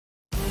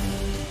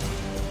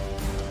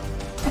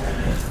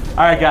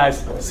All right,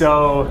 guys.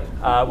 So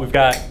we've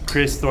got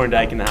Chris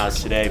Thorndike in the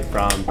house today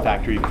from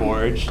Factory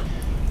Forged.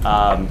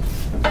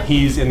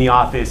 He's in the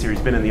office, or he's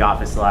been in the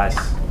office the last,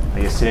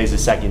 I guess today's the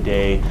second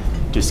day,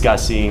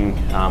 discussing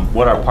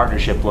what our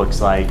partnership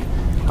looks like,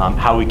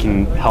 how we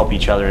can help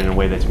each other in a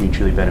way that's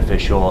mutually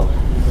beneficial.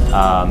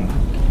 I'm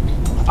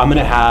going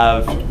to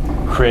have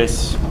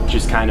Chris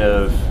just kind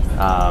of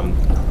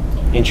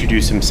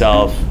introduce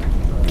himself,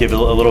 give a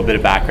little bit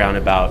of background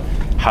about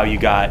how you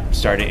got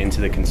started into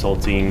the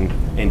consulting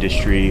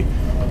industry.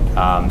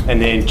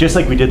 And then just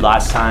like we did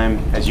last time,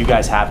 as you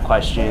guys have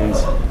questions,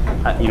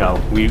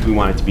 we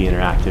want it to be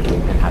interactive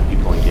and have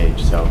people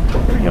engage. So,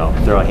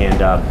 throw a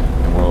hand up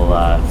and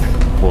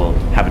we'll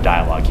have a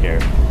dialogue here.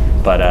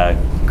 But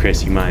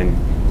Chris, you mind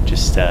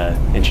just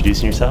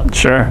introducing yourself?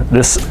 Sure.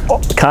 This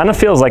kind of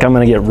feels like I'm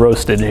going to get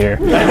roasted here.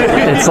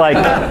 It's like,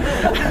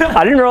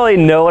 I didn't really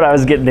know what I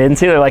was getting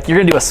into. They're like, you're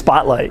going to do a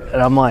spotlight.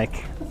 And I'm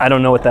like, I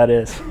don't know what that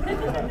is.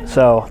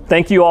 So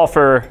thank you all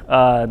for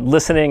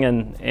listening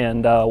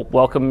and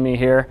welcoming me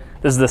here.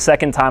 This is the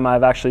second time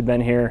I've actually been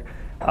here.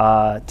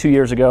 2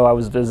 years ago, I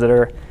was a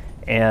visitor,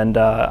 and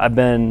I've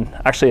been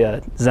actually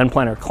a Zen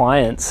Planner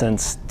client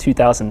since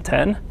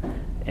 2010,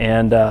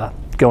 and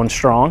going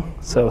strong.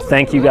 So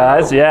thank you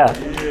guys. Yeah.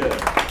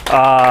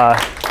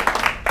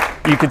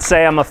 You could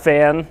say I'm a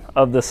fan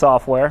of the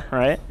software,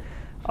 right?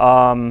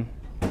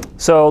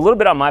 So a little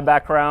bit on my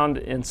background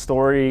and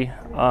story.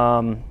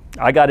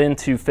 I got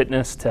into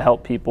fitness to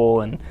help people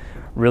and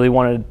really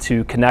wanted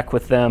to connect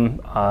with them.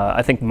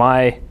 I think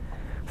my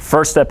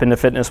first step into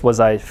fitness was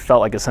I felt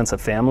like a sense of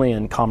family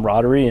and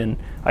camaraderie, and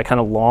I kind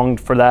of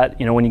longed for that.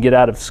 When you get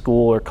out of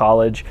school or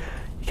college,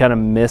 you kind of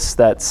miss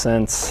that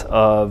sense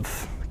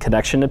of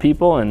connection to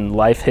people, and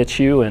life hits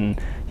you and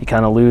you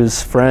kind of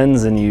lose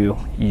friends and you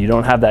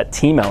don't have that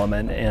team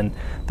element. And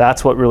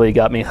that's what really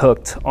got me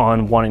hooked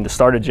on wanting to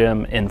start a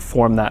gym and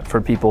form that for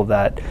people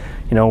that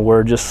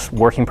were just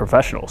working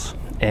professionals.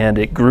 And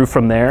it grew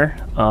from there.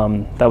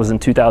 That was in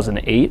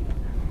 2008.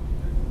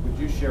 Would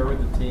you share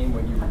with the team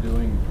what you were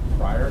doing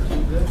prior to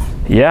this?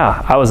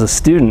 Yeah, I was a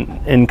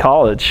student in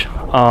college.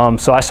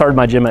 So I started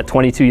my gym at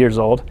 22 years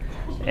old.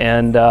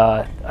 And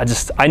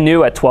I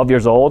knew at 12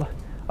 years old,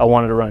 I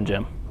wanted to run a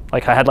gym.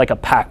 Like, I had like a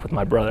pact with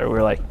my brother. We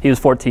were like, he was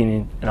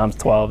 14 and I was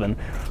 12. And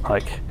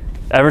like,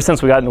 ever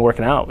since we got into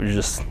working out,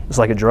 it's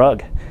like a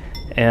drug.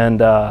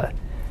 And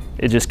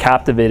it just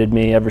captivated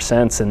me ever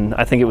since. And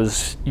I think it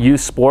was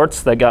youth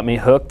sports that got me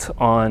hooked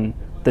on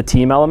the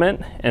team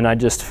element. And I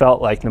just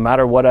felt like no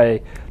matter what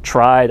I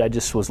tried, I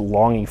just was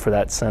longing for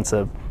that sense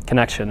of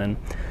connection. And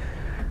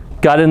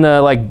got into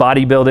like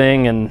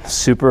bodybuilding and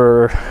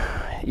super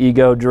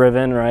ego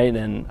driven, right?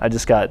 And I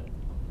just got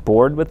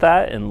bored with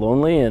that and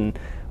lonely and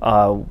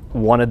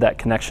wanted that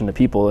connection to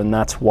people. And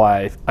that's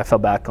why I fell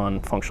back on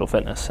functional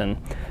fitness. And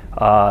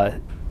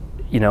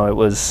it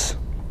was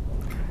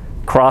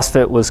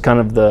CrossFit was kind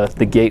of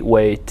the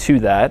gateway to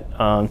that.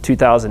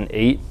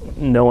 2008,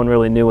 no one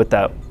really knew what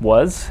that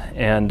was.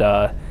 And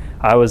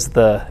I was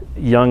the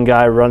young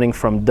guy running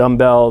from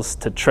dumbbells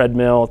to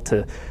treadmill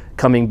to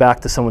coming back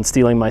to someone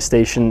stealing my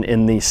station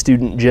in the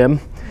student gym.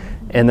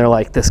 And they're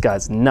like, this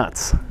guy's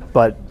nuts.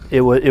 But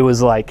it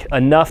was like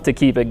enough to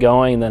keep it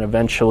going. And then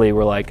eventually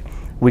we're like,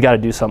 we got to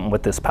do something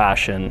with this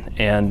passion.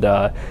 And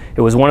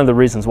it was one of the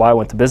reasons why I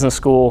went to business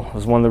school. It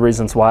was one of the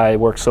reasons why I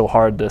worked so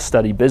hard to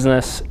study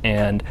business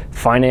and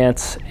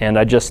finance. And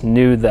I just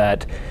knew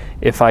that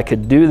if I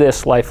could do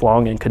this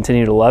lifelong and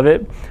continue to love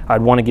it,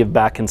 I'd want to give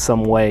back in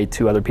some way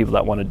to other people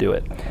that want to do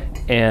it.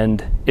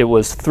 And it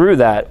was through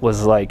that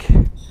was like,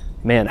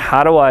 man,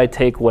 how do I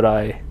take what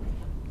I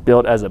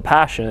built as a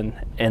passion,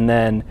 and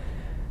then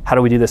how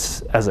do we do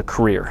this as a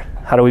career?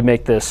 How do we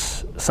make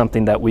this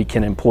something that we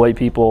can employ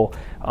people,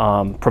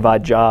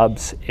 provide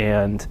jobs,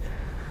 and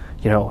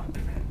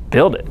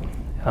build it,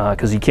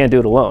 because you can't do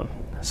it alone.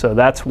 So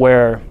that's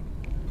where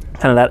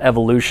kind of that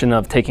evolution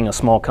of taking a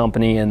small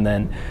company and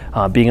then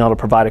being able to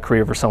provide a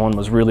career for someone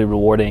was really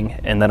rewarding.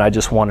 And then I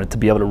just wanted to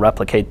be able to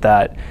replicate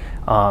that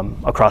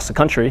across the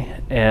country.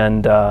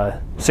 And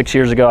 6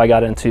 years ago, I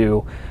got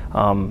into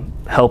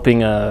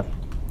helping a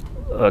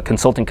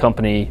consulting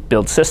company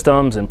build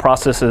systems and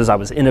processes. I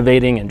was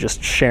innovating and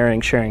just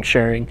sharing.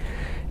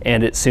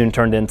 And it soon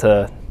turned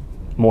into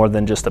more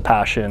than just a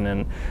passion.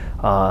 And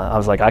I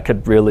was like, I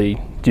could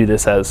really do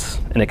this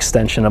as an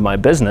extension of my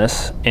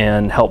business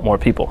and help more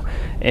people.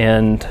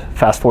 And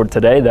fast forward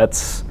today,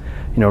 that's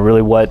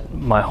really what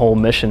my whole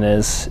mission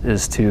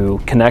is to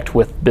connect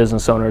with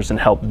business owners and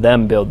help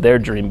them build their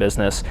dream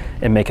business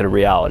and make it a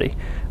reality.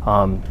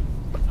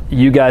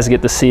 You guys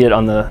get to see it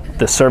on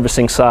the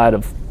servicing side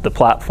of the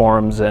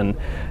platforms and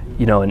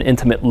an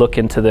intimate look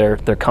into their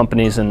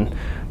companies, and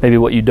maybe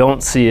what you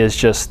don't see is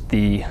just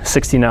the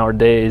 16-hour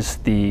days,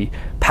 the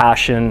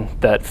passion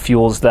that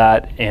fuels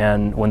that,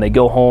 and when they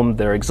go home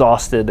they're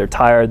exhausted, they're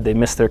tired, they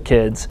miss their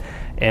kids,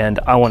 and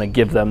I want to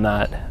give them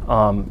that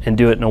and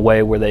do it in a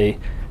way where they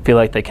feel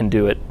like they can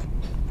do it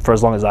for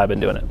as long as I've been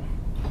doing it.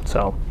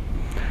 So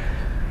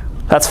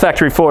that's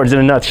Factory Forged in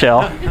a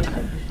nutshell.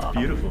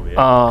 Beautiful,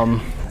 yeah.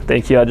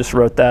 Thank you. I just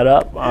wrote that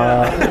up.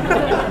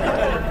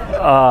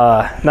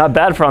 Not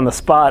bad for on the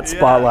spot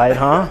spotlight,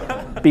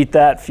 huh? Beat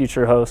that,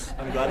 future host.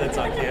 I'm glad that's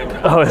on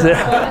camera. Oh, is it?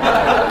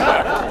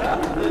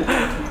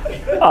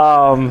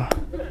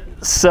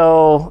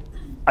 So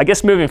I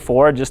guess moving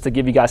forward, just to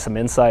give you guys some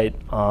insight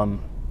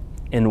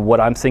in what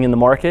I'm seeing in the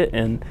market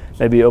and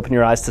maybe open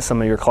your eyes to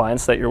some of your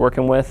clients that you're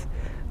working with.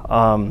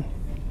 I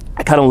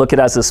kind of look at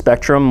it as a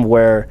spectrum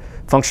where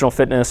functional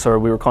fitness, or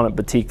we were calling it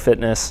boutique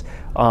fitness,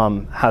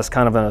 has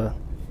kind of a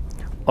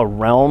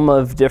realm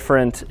of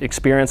different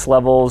experience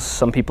levels.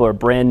 Some people are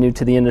brand new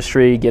to the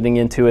industry, getting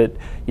into it,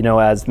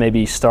 as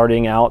maybe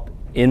starting out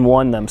in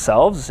one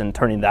themselves and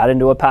turning that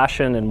into a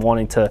passion and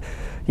wanting to,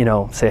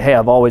 say, hey,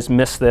 I've always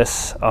missed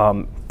this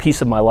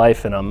piece of my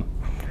life and I'm,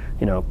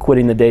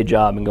 quitting the day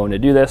job and going to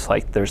do this.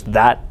 Like, there's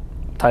that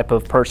type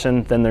of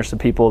person. Then there's the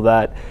people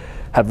that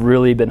have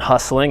really been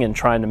hustling and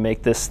trying to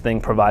make this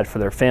thing provide for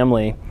their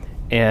family,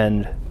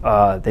 and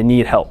they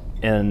need help.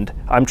 And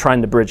I'm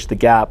trying to bridge the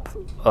gap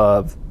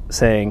of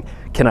saying,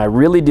 can I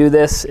really do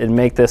this and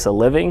make this a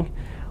living?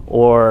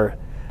 Or,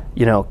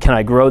 can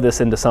I grow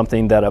this into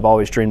something that I've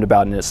always dreamed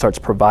about and it starts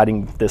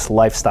providing this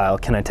lifestyle?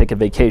 Can I take a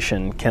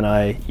vacation? Can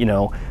I,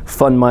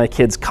 fund my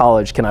kids'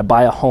 college? Can I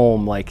buy a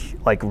home? Like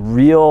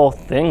real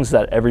things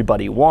that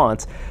everybody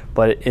wants.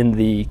 But in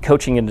the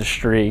coaching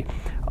industry,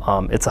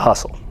 it's a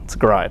hustle, it's a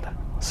grind.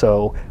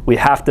 So we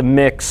have to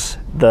mix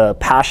the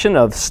passion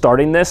of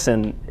starting this,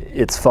 and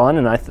it's fun.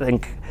 And I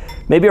think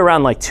maybe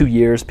around like 2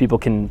 years, people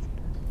can,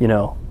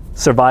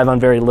 survive on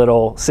very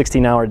little,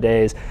 16-hour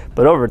days.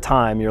 But over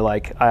time, you're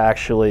like, I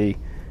actually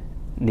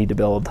need to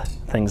build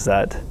things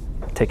that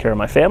take care of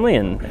my family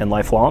and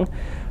lifelong.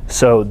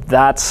 So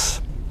that's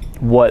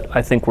what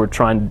I think we're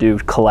trying to do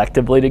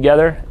collectively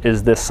together,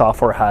 is this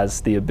software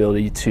has the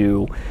ability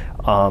to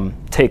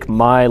take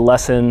my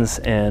lessons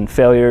and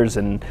failures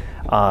and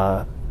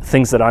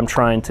things that I'm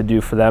trying to do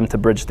for them to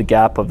bridge the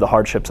gap of the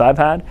hardships I've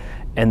had,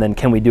 and then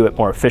can we do it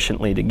more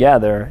efficiently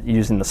together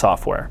using the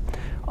software.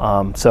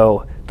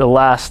 So the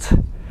last,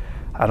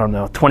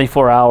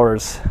 24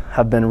 hours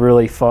have been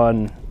really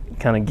fun,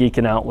 kind of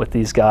geeking out with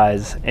these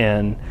guys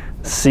and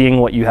seeing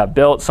what you have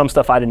built. Some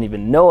stuff I didn't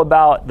even know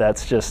about,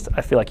 that's just,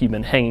 I feel like you've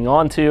been hanging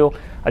on to.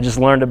 I just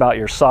learned about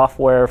your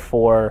software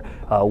for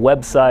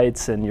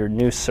websites and your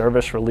new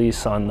service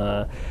release on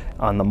the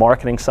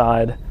marketing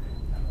side.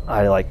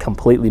 I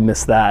completely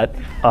missed that.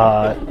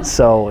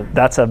 So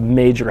that's a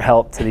major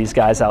help to these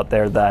guys out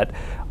there that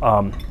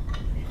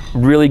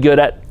really good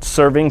at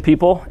serving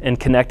people and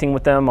connecting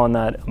with them on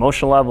that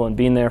emotional level and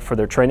being there for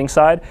their training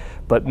side,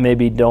 but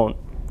maybe don't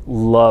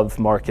love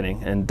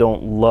marketing and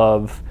don't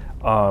love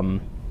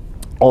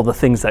all the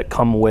things that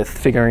come with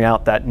figuring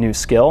out that new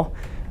skill.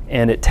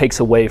 And it takes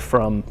away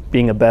from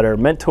being a better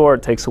mentor,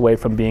 it takes away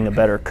from being a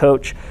better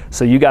coach.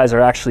 So you guys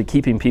are actually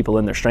keeping people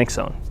in their strength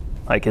zone.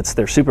 Like, it's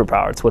their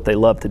superpower, it's what they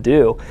love to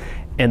do.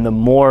 And the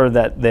more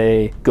that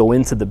they go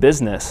into the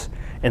business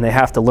and they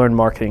have to learn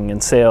marketing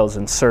and sales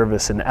and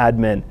service and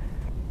admin,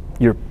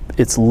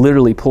 it's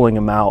literally pulling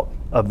them out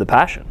of the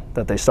passion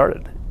that they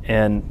started.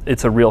 And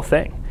it's a real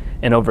thing.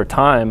 And over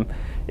time,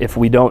 if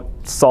we don't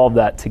solve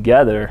that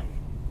together,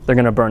 they're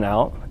gonna burn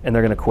out and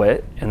they're gonna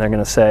quit and they're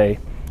gonna say,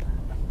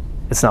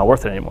 it's not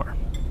worth it anymore.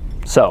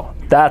 So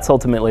that's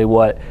ultimately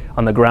what,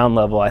 on the ground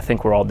level, I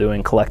think we're all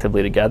doing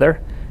collectively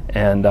together.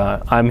 And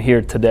I'm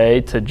here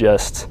today to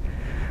just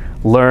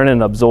learn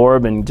and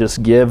absorb and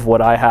just give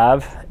what I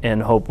have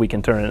and hope we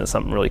can turn it into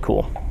something really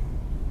cool.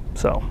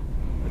 So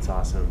that's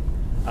awesome.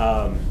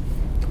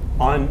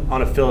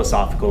 On a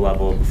philosophical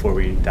level, before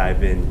we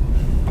dive in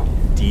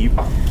deep,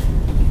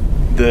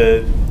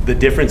 the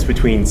difference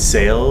between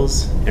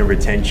sales and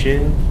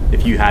retention,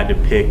 if you had to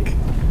pick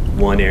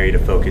one area to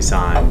focus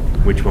on,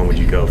 which one would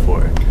you go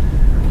for?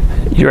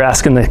 You're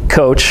asking the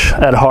coach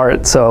at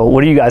heart, so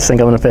what do you guys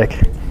think I'm gonna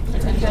pick?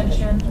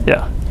 Retention.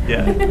 Yeah.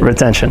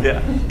 Retention.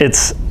 Yeah.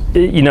 It's,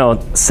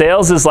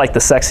 sales is like the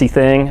sexy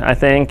thing, I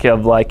think,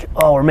 of like,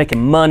 oh, we're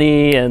making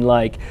money and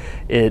like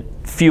it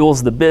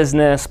fuels the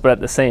business, but at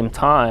the same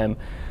time,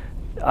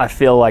 I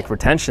feel like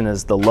retention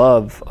is the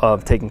love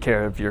of taking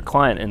care of your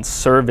client and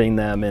serving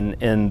them,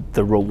 and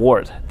the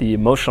reward, the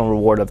emotional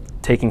reward of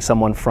taking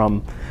someone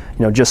from,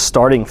 just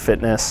starting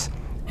fitness.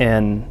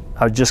 And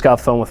I just got off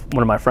the phone with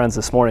one of my friends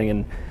this morning,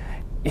 and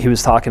he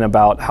was talking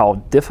about how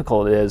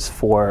difficult it is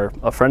for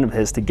a friend of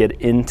his to get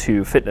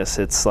into fitness.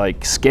 It's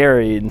like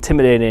scary,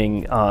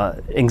 intimidating,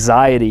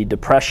 anxiety,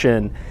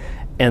 depression,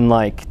 and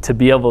like to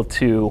be able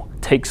to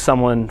take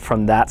someone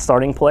from that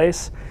starting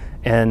place.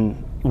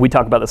 And we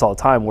talk about this all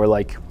the time, where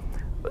like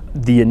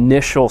the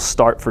initial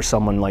start for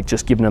someone, like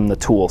just giving them the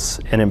tools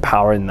and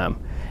empowering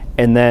them,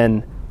 and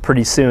then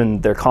pretty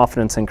soon their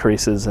confidence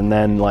increases, and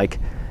then like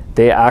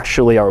they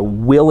actually are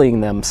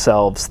willing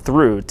themselves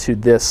through to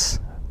this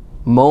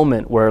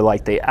moment where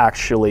like they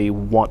actually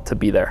want to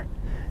be there.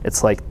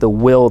 It's like the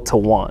will to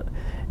want.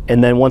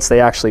 And then once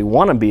they actually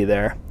want to be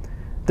there,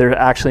 they're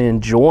actually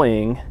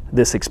enjoying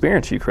this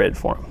experience you created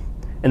for them.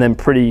 And then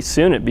pretty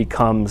soon it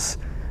becomes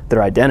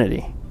their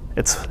identity.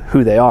 It's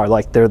who they are.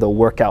 Like they're the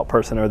workout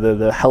person or they're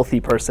the healthy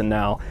person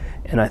now.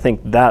 And I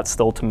think that's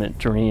the ultimate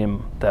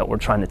dream that we're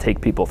trying to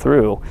take people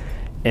through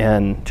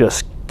and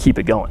just keep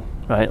it going,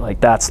 right? Like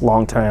that's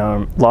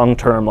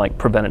long-term like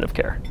preventative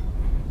care.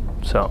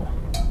 So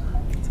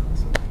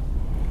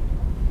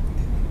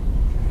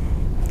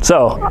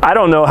I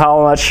don't know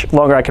how much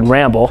longer I can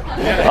ramble.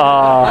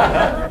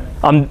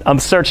 I'm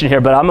searching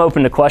here, but I'm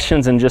open to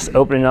questions and just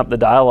opening up the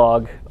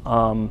dialogue,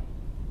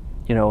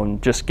 you know,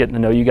 and just getting to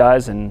know you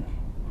guys and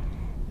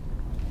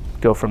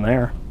go from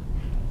there.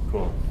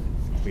 Cool.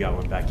 We got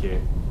one back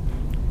here.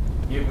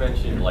 You've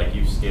mentioned like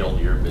you've scaled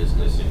your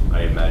business, and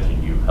I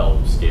imagine you've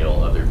helped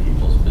scale other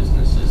people's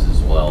businesses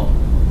as well.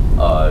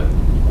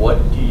 What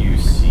do you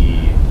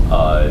see,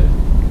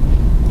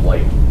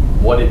 like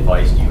what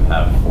advice do you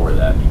have for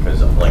that?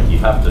 Because like you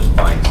have to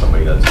find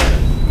somebody that's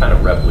going to kind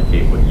of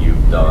replicate what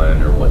you've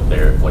done or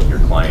what your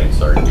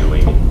clients are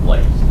doing,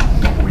 like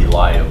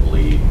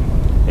reliably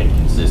and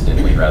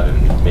consistently, rather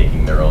than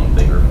making their own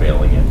thing or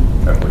failing at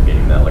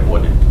replicating that. Like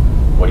what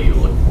do you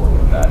look for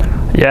with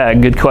that? Yeah,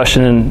 good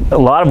question. And a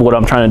lot of what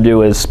I'm trying to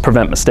do is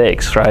prevent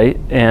mistakes, right?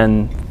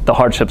 And the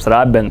hardships that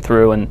I've been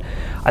through. And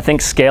I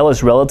think scale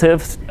is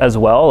relative as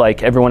well.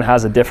 Like everyone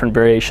has a different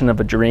variation of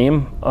a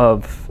dream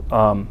of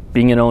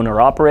being an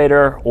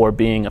owner-operator or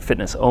being a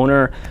fitness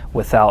owner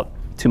without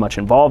too much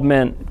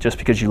involvement just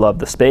because you love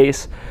the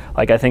space.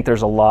 Like I think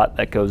there's a lot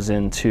that goes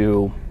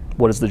into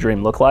what does the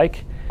dream look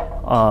like.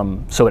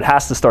 So it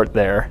has to start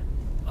there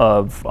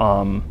of,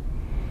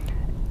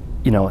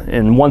 you know,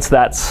 and once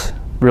that's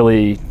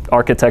really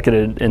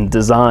architected and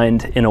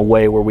designed in a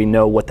way where we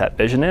know what that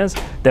vision is,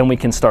 then we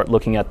can start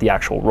looking at the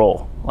actual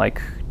role.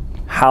 Like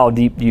how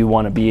deep do you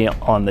want to be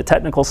on the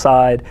technical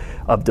side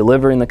of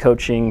delivering the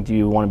coaching? Do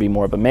you want to be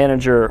more of a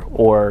manager,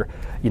 or,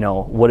 you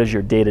know, what is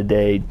your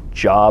day-to-day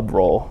job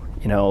role?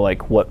 You know,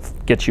 like what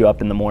gets you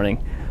up in the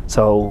morning?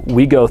 So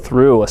we go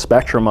through a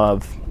spectrum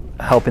of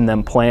helping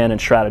them plan and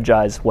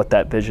strategize what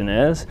that vision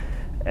is,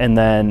 and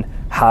then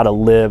how to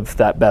live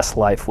that best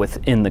life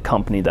within the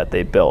company that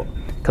they built.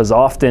 Because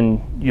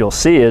often you'll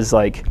see is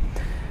like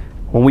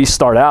when we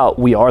start out,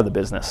 we are the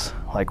business.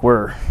 Like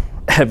we're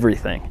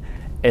everything.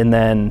 And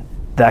then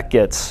that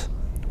gets,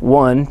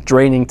 one,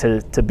 draining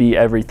to be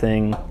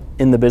everything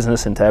in the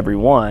business and to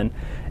everyone.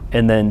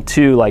 And then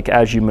two, like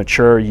as you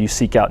mature, you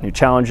seek out new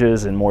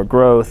challenges and more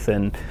growth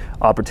and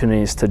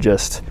opportunities to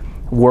just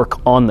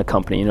work on the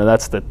company. You know,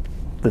 that's the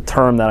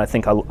term that I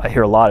think I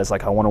hear a lot is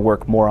like, I want to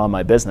work more on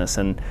my business.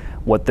 And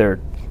what they're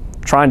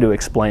trying to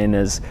explain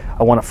is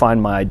I want to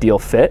find my ideal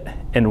fit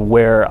and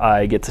where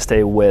I get to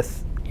stay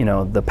with, you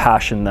know, the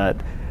passion that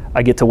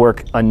I get to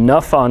work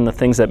enough on the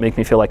things that make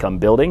me feel like I'm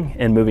building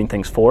and moving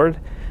things forward,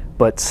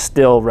 but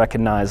still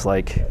recognize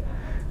like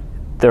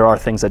there are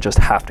things that just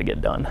have to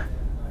get done,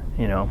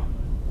 you know?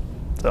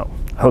 So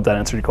I hope that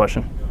answered your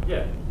question.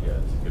 Yeah,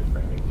 it's a good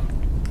framing.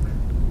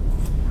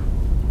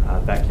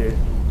 Back here.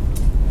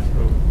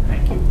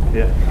 Thank you.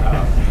 Yeah.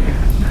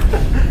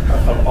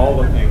 Of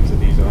all the things that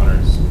these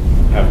owners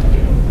have to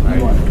do, right?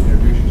 You want to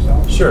introduce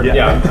yourself? Sure.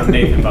 Yeah, I'm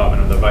Nathan Bobbin.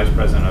 I'm the vice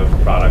president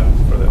of product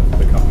for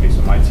the company.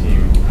 So my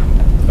team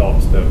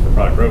develops the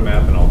product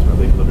roadmap and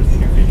ultimately delivers the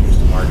new features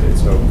to market.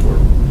 So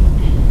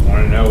we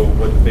want to know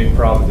what the big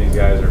problems these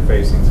guys are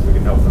facing so we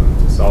can help them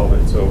to solve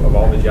it. So of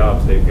all the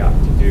jobs they've got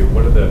to do,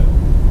 what are the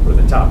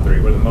top three?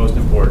 What are the most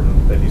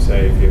important that you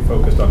say if you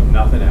focused on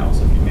nothing else,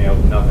 if you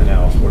nailed nothing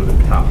else, what are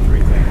the top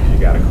three things you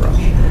got to crush?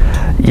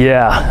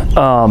 Yeah,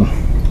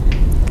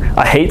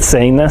 I hate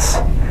saying this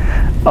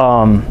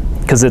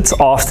because it's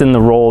often the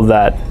role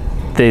that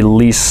they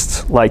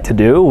least like to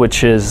do,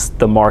 which is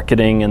the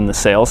marketing and the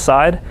sales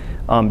side.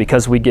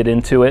 Because we get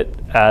into it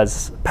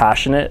as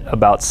passionate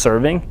about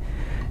serving,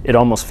 it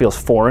almost feels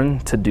foreign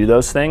to do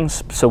those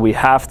things. So we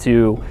have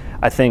to,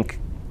 I think,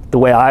 the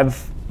way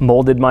I've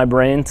molded my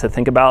brain to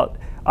think about,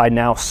 I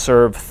now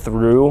serve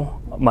through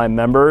my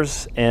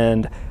members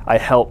and I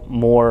help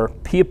more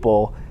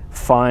people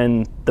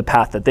find the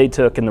path that they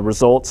took and the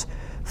results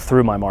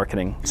through my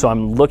marketing. So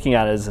I'm looking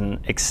at it as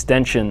an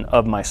extension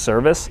of my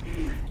service.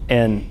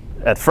 And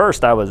at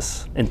first I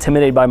was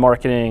intimidated by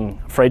marketing,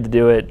 afraid to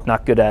do it,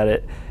 not good at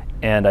it,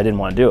 and I didn't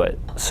want to do it.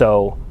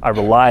 So I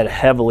relied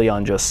heavily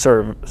on just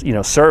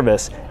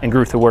service and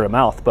grew through word of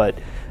mouth. But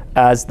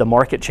as the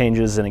market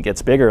changes and it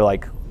gets bigger,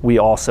 like we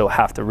also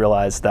have to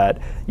realize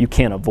that you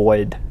can't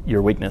avoid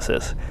your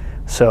weaknesses.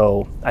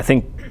 So I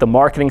think the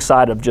marketing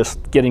side of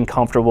just getting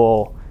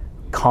comfortable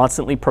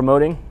constantly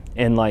promoting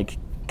and like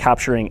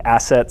capturing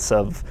assets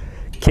of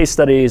case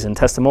studies and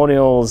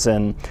testimonials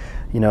and,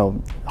 you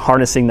know,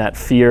 harnessing that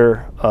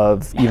fear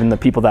of even the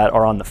people that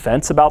are on the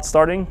fence about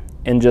starting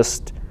and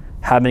just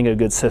having a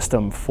good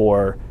system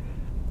for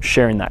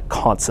sharing that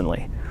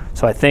constantly.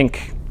 So I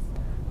think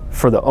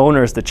for the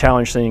owners, the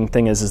challenging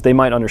thing is they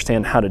might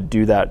understand how to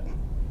do that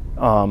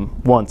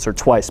once or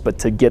twice, but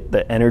to get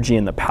the energy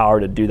and the power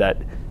to do that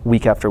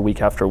week after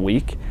week after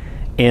week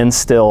and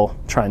still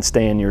try and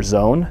stay in your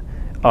zone,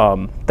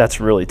 that's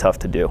really tough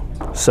to do.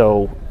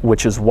 So,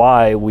 which is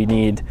why we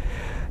need,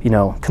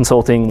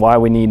 consulting, why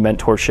we need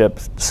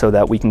mentorship, so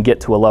that we can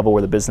get to a level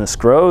where the business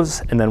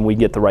grows, and then we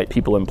get the right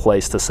people in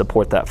place to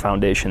support that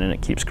foundation and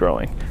it keeps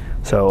growing.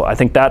 So I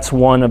think that's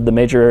one of the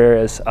major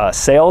areas.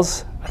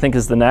 Sales, I think,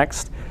 is the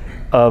next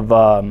of,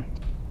 and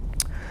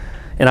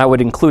I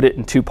would include it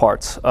in two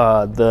parts.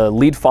 The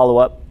lead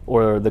follow-up,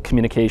 or the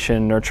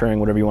communication, nurturing,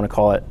 whatever you want to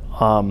call it.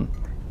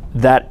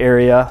 That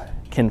area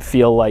can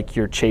feel like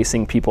you're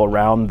chasing people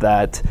around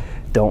that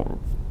don't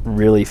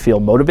really feel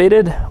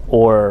motivated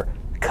or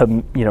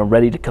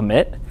ready to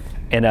commit.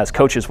 And as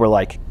coaches, we're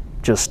like,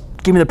 just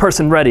give me the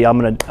person ready.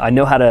 I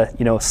know how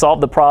to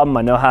solve the problem.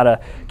 I know how to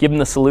give them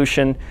the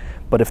solution.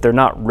 But if they're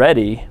not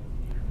ready,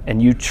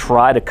 and you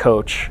try to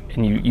coach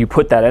and you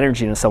put that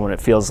energy into someone, it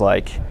feels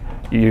like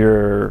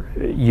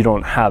you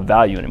don't have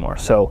value anymore.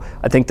 So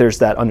I think there's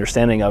that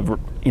understanding of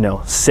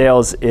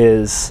sales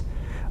is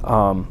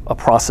a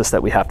process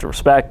that we have to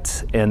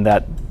respect, and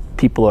that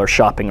people are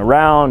shopping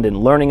around and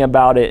learning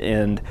about it,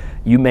 and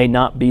you may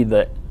not be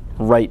the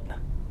right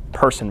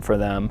person for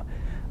them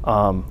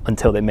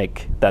until they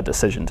make that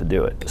decision to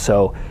do it.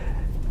 So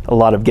a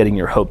lot of getting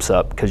your hopes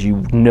up, because you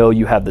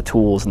have the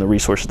tools and the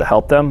resources to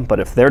help them, but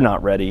if they're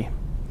not ready,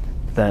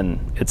 then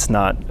it's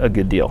not a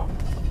good deal.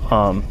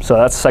 So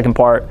that's the second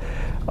part.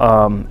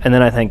 And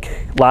then I think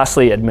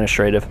lastly,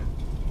 administrative,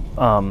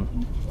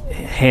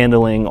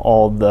 handling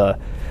all the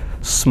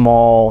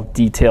small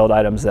detailed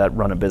items that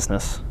run a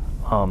business,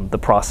 the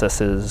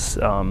processes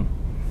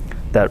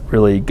that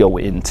really go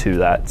into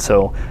that.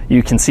 So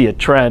you can see a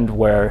trend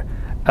where,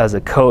 as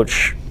a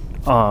coach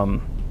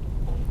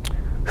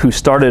who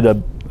started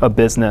a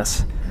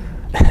business,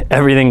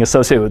 everything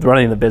associated with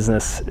running the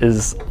business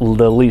is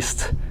the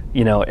least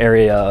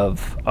area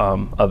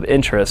of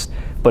interest,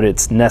 but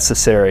it's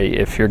necessary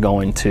if you're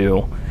going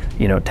to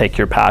take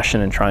your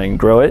passion and try and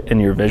grow it and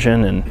your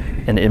vision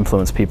and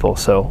influence people.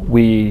 So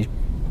we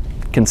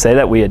can say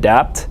that we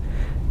adapt,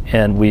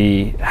 and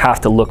we have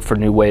to look for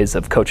new ways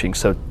of coaching.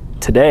 So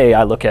today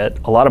I look at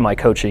a lot of my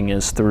coaching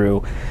is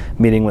through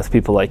meeting with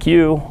people like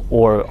you,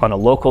 or on a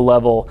local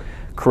level,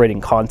 creating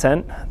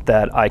content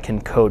that I can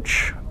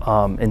coach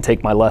and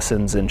take my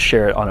lessons and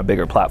share it on a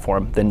bigger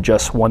platform than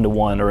just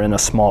one-to-one or in a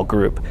small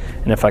group.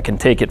 And if I can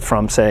take it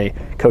from, say,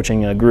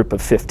 coaching a group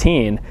of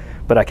 15,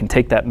 but I can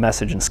take that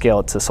message and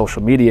scale it to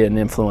social media and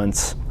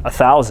influence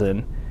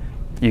 1,000,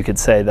 you could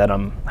say that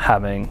I'm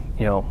having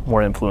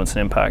more influence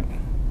and impact.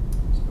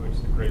 Which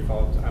is a great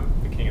follow-up. I'm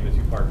the king of the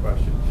two-part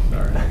question.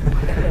 Sorry.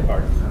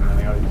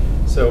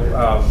 So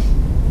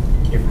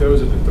if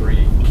those are the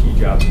three key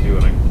jobs to do,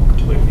 and I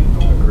completely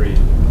agree,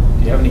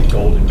 do you have any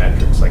golden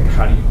metrics? Like,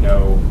 how do you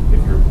know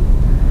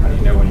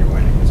when you're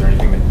winning? Is there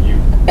anything that you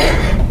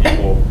recommend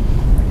people,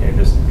 okay,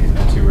 these are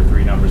the 2 or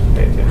 3 numbers to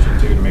pay attention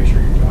to make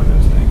sure you're doing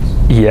those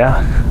things?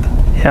 Yeah.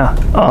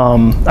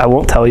 I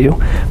won't tell you,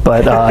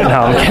 but no,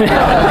 I'm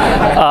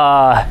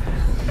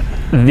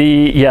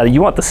kidding.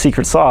 You want the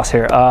secret sauce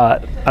here.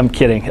 I'm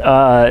kidding.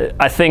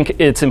 I think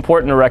it's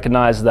important to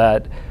recognize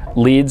that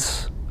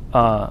leads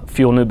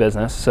fuel new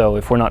business. So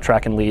if we're not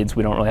tracking leads,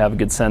 we don't really have a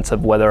good sense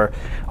of whether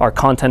our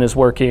content is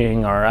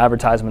working, our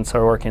advertisements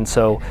are working.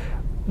 So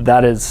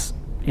that is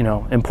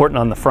important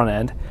on the front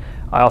end.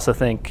 I also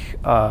think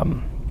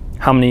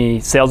how many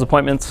sales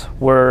appointments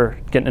we're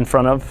getting in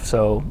front of.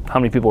 So how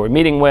many people we're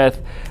meeting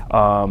with.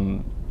 Are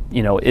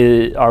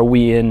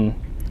we in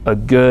a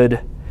good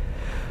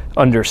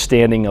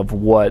understanding of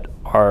what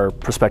our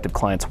prospective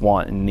clients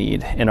want and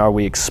need, and are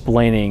we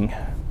explaining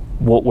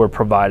what we're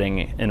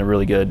providing in a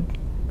really good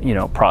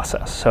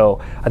process.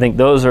 So I think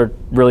those are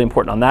really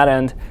important on that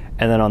end.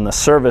 And then on the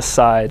service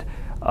side,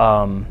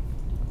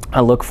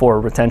 I look for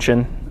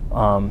retention.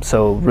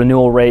 So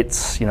renewal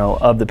rates,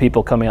 of the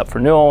people coming up for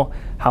renewal,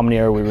 how many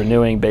are we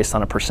renewing based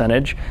on a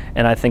percentage?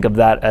 And I think of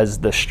that as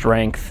the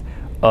strength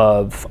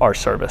of our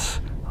service.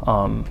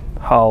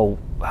 How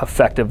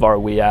effective are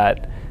we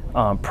at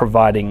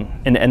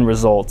providing an end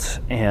result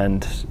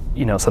and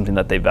something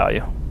that they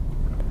value?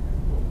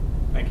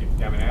 Thank you.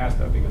 Yeah, I asked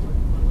that because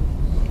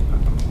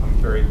I'm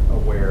very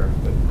aware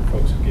that the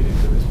folks who get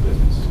into this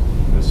business,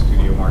 in the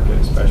studio market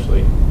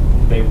especially,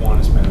 they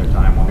want to spend their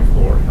time on the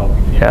floor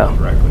helping people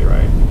directly,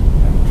 right?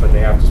 But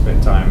they have to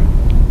spend time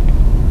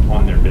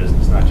on their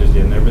business, not just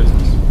in their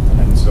business.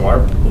 And so our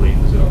belief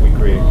is that if we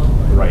create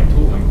the right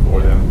tooling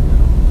for them,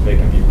 they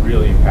can be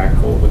really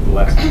impactful with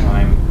less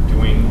time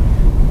doing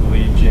the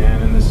lead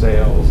gen and the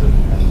sales and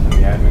the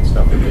admin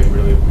stuff that they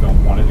really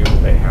don't want to do,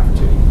 but they have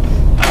to.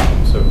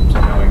 So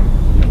knowing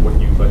what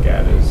you look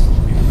at as the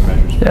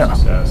measures for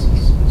success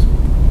is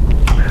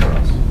key for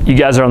us. You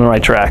guys are on the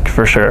right track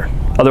for sure.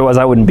 Otherwise,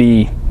 I wouldn't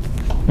be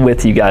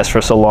with you guys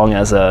for so long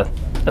as a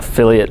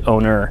affiliate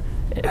owner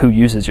who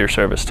uses your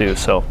service too.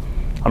 So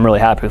I'm really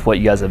happy with what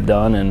you guys have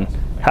done and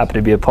happy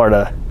to be a part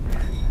of.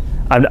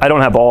 I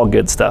don't have all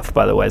good stuff,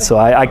 by the way, so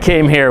I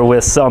came here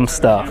with some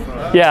stuff.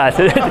 Yeah.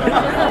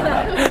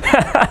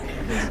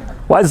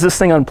 Why is this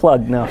thing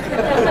unplugged? No.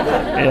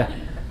 Yeah.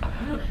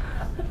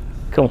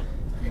 Cool.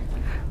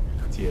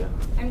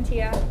 I'm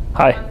Tia.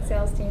 Hi. I'm on the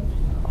sales team.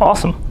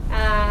 Awesome.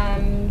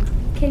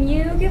 Can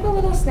you give a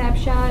little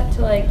snapshot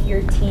to like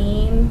your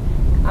team,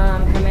 how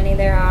many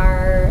there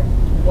are,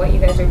 what you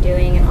guys are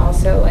doing, and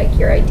also like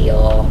your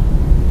ideal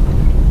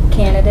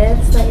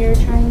candidates that you're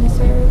trying to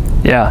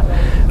serve?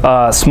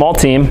 Yeah, small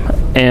team,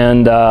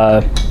 and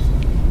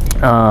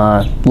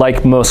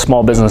like most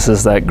small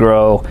businesses that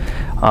grow,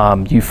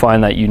 you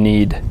find that you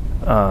need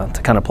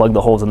to kind of plug the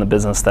holes in the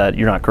business that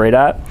you're not great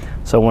at.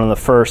 So one of the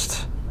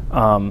first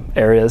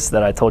areas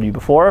that I told you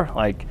before,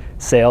 like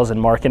sales and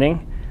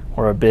marketing,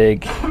 were a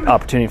big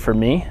opportunity for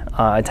me.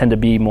 I tend to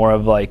be more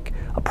of like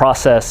a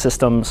process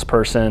systems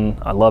person.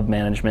 I love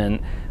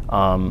management,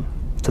 so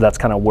that's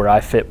kind of where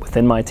I fit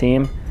within my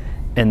team.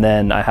 And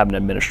then I have an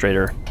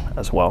administrator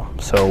as well.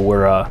 So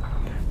we're a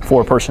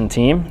 4-person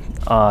team,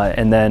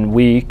 and then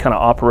we kind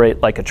of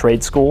operate like a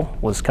trade school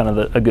was kind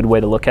of a good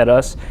way to look at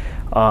us.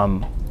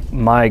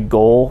 My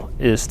goal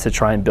is to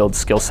try and build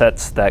skill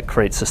sets that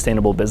create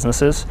sustainable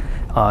businesses,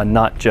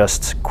 not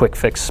just quick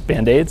fix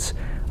Band-Aids.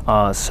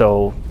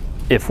 So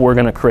if we're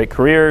going to create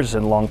careers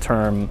and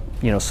long-term,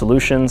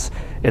 solutions,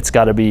 it's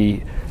got to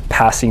be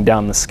passing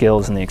down the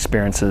skills and the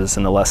experiences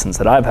and the lessons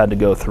that I've had to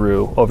go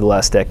through over the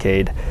last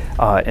decade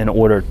in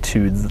order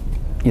to,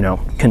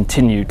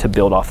 continue to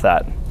build off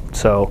that.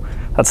 So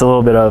that's a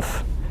little bit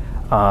of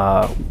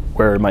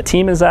where my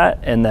team is at.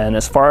 And then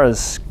as far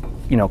as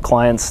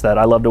clients that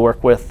I love to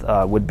work with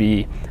would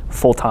be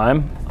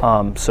full-time.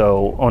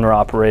 So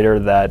owner-operator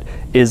that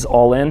is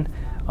all in.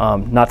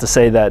 Not to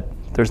say that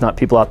there's not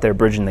people out there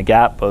bridging the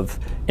gap of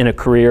in a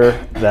career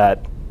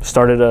that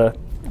started a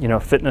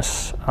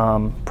fitness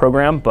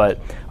program, but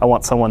I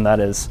want someone that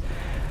has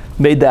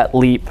made that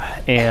leap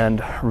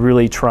and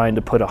really trying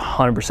to put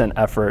 100%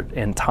 effort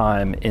and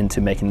time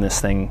into making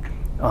this thing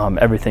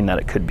everything that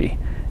it could be.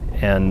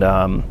 And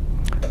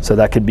so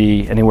that could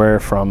be anywhere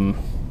from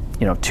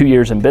 2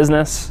 years in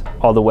business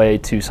all the way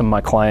to some of my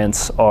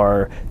clients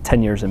are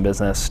 10 years in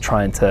business,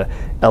 trying to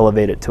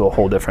elevate it to a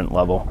whole different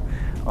level.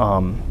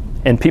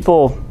 And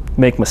people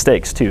make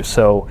mistakes too.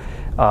 So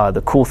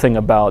the cool thing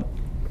about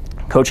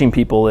coaching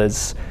people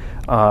is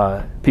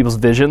people's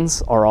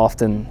visions are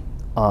often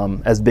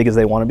as big as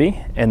they want to be,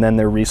 and then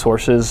their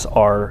resources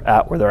are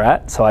at where they're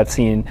at. So I've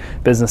seen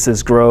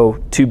businesses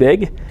grow too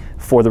big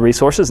for the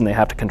resources and they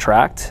have to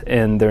contract,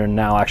 and they're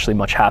now actually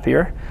much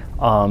happier.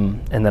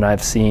 And then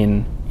I've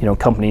seen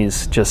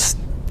companies just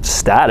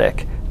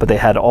static, but they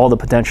had all the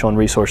potential and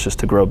resources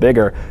to grow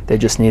bigger. They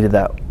just needed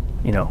that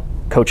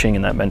coaching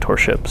and that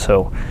mentorship.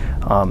 So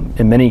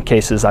in many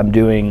cases, I'm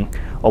doing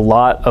a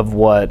lot of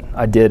what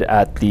I did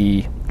at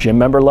the gym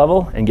member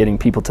level and getting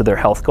people to their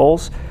health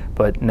goals.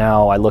 But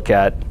now I look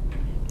at,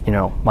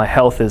 my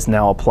health is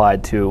now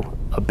applied to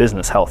a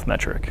business health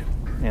metric,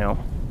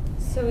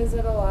 So is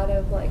it a lot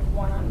of like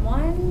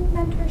one-on-one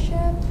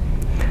mentorship?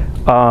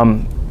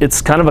 It's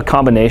kind of a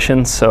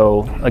combination.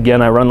 So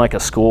again, I run like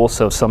a school,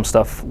 so some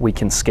stuff we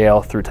can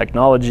scale through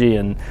technology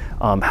and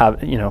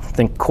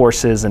think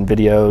courses and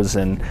videos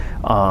and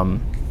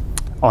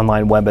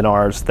online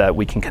webinars that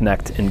we can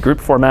connect in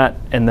group format.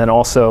 And then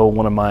also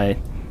one of my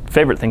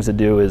favorite things to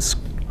do is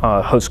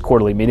host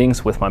quarterly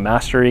meetings with my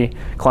mastery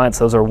clients.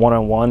 Those are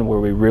one-on-one where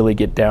we really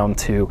get down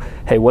to,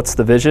 hey, what's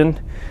the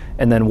vision?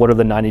 And then what are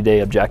the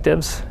 90-day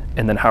objectives?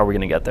 And then how are we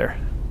going to get there?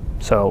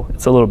 So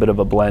it's a little bit of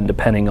a blend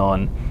depending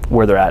on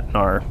where they're at in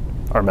our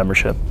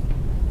membership.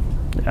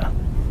 Yeah,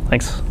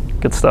 thanks.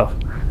 Good stuff.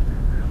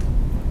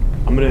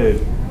 I'm going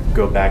to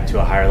go back to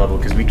a higher level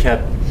because we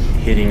kept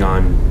hitting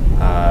on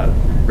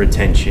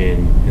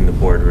retention in the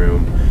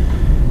boardroom,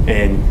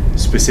 and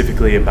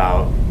specifically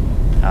about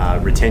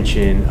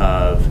retention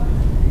of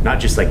not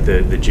just like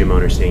the gym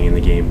owner staying in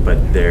the game,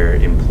 but their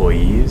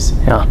employees.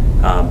 Yeah.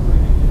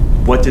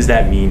 What does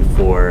that mean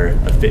for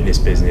a fitness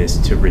business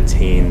to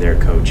retain their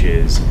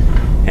coaches,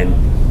 and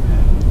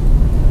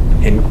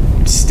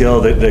still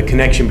the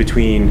connection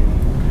between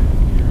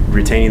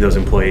retaining those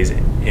employees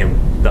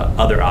and the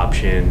other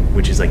option,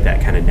 which is like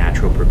that kind of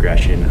natural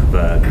progression of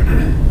a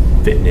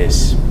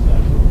fitness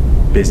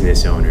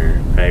business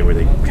owner, right, where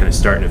they kind of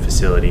start in a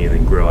facility and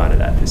then grow out of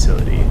that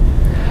facility?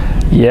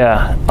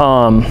 Yeah,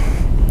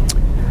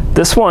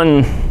 this one,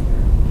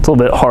 it's a little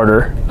bit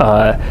harder,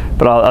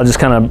 but I'll just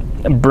kind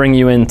of bring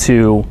you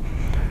into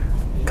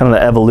kind of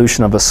the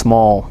evolution of a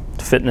small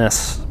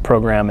fitness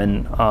program.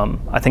 And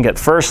I think at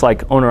first,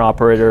 like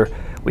owner-operator,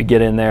 we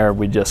get in there,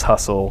 we just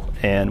hustle,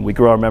 and we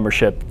grow our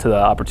membership to the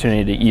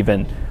opportunity to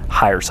even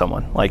hire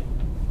someone. Like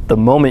the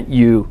moment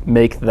you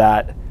make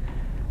that,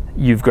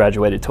 you've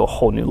graduated to a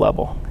whole new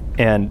level.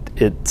 And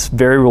it's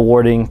very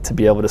rewarding to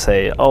be able to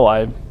say, oh,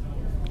 I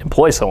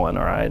employ someone,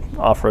 or I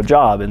offer a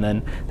job, and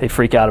then they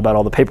freak out about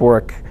all the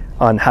paperwork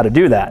on how to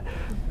do that.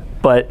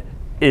 But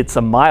it's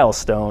a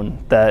milestone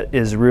that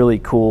is really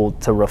cool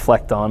to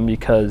reflect on,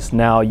 because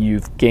now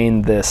you've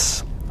gained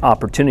this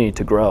opportunity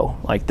to grow.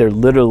 Like they're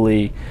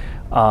literally,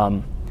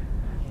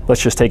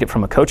 let's just take it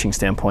from a coaching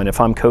standpoint. If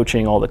I'm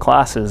coaching all the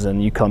classes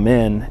and you come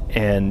in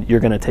and you're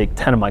gonna take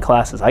 10 of my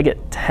classes, I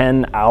get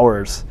 10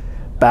 hours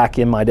back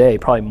in my day,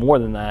 probably more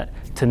than that,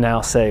 to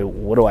now say,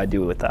 what do I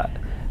do with that?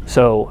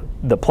 So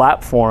the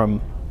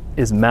platform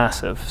is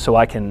massive. So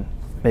I can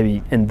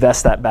maybe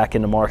invest that back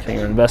into marketing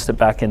or invest it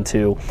back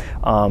into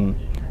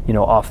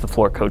off the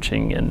floor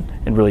coaching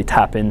and really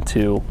tap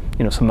into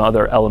some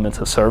other elements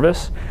of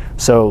service.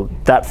 So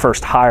that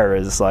first hire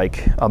is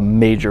like a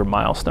major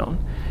milestone.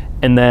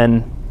 And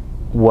then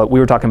what we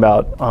were talking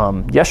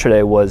about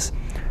yesterday was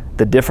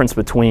the difference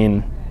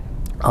between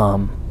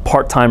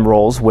part-time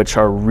roles, which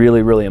are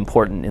really, really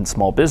important in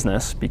small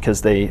business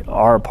because they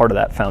are a part of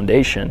that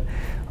foundation,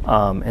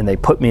 and they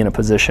put me in a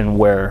position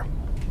where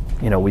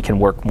we can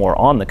work more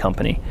on the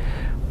company.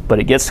 But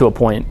it gets to a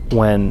point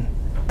when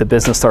the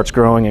business starts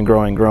growing and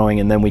growing and growing,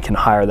 and then we can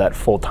hire that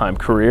full-time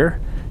career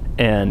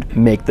and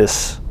make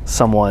this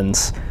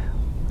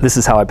this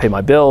is how I pay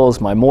my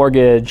bills, my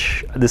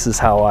mortgage, this is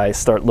how I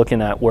start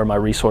looking at where my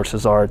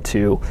resources are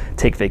to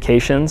take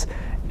vacations.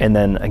 And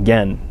then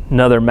again,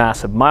 another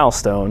massive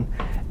milestone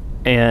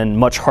and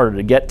much harder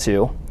to get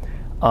to.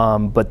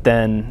 But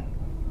then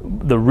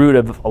the root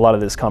of a lot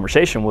of this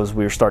conversation was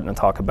we were starting to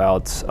talk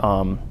about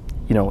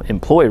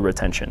employee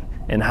retention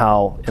and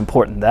how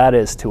important that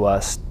is to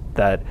us,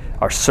 that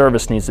our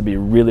service needs to be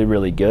really,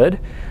 really good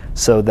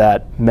so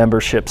that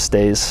membership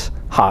stays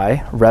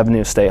high,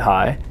 revenues stay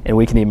high, and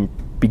we can even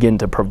begin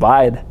to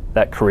provide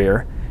that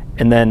career.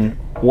 And then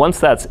once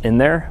that's in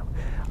there,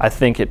 I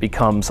think it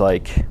becomes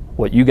like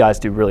what you guys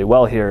do really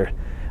well here.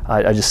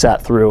 I just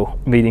sat through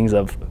meetings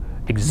of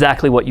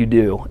exactly what you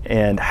do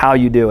and how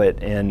you do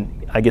it,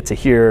 and I get to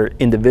hear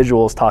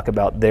individuals talk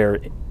about their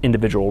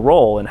individual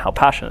role and how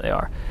passionate they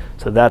are.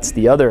 So that's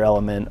the other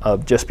element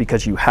of just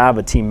because you have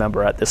a team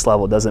member at this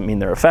level doesn't mean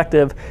they're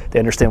effective, they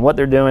understand what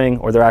they're doing,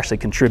 or they're actually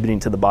contributing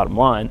to the bottom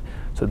line.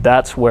 So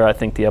that's where I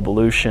think the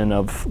evolution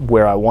of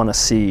where I want to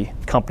see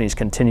companies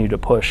continue to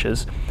push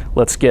is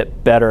let's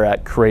get better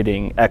at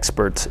creating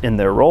experts in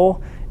their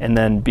role and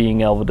then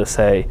being able to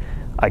say,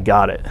 I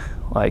got it.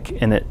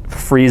 And it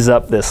frees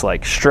up this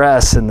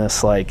stress and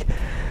this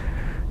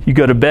you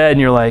go to bed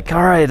and you're like,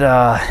 all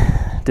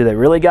right, do they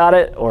really got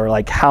it? Or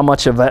how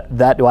much of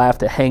that do I have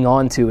to hang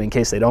on to in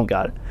case they don't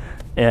got it?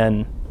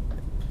 And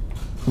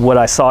what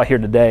I saw here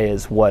today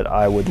is what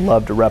I would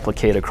love to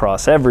replicate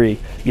across every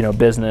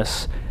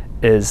business,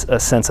 is a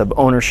sense of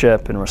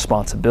ownership and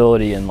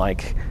responsibility and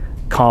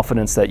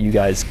confidence that you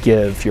guys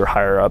give your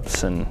higher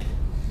ups and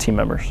team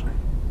members.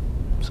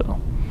 So.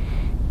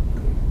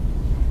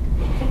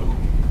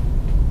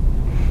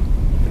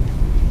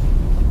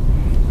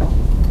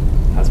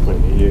 That's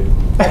pointing at you.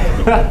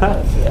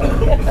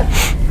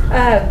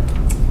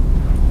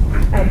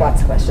 I have lots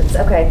of questions.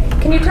 Okay,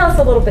 can you tell us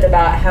a little bit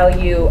about how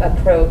you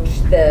approach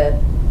the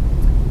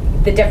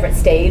different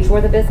stage where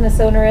the business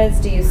owner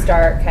is? Do you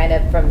start kind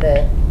of from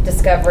the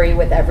discovery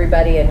with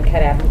everybody and kind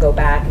of have them go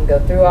back and go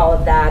through all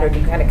of that, or do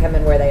you kind of come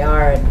in where they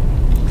are and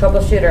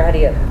troubleshoot, or how do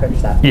you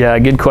approach that? Yeah,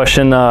 good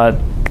question.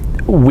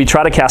 We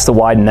try to cast a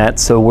wide net,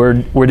 so we're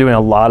doing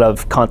a lot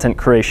of content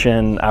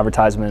creation,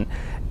 advertisement,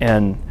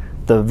 and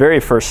the very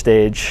first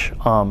stage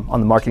on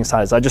the marketing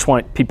side is I just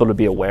want people to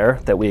be aware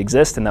that we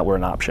exist and that we're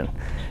an option.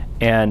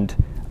 And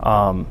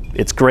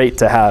it's great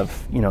to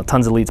have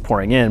tons of leads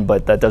pouring in,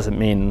 but that doesn't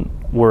mean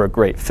we're a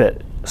great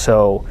fit.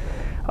 So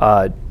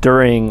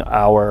during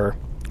our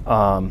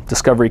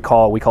discovery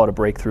call, we call it a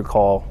breakthrough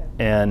call,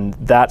 and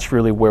that's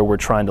really where we're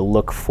trying to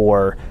look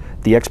for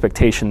the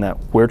expectation that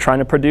we're trying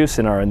to produce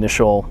in our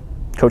initial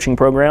coaching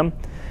program,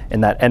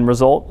 and that end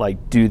result,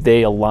 do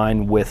they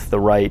align with the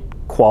right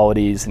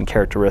qualities and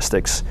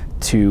characteristics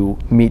to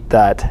meet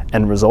that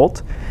end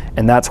result?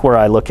 And that's where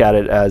I look at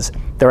it as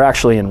they're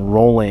actually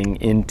enrolling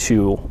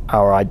into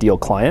our ideal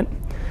client.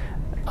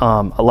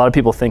 A lot of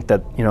people think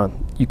that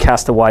you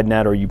cast a wide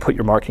net or you put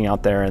your marketing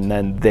out there and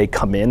then they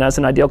come in as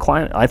an ideal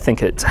client. I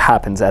think it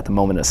happens at the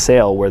moment of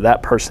sale where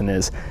that person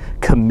is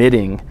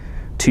committing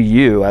to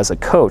you as a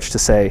coach to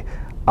say,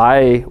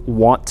 I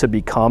want to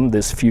become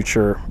this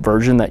future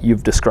version that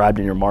you've described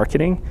in your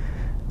marketing.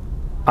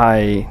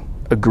 I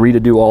agree to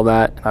do all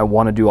that. I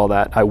want to do all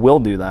that. I will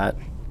do that.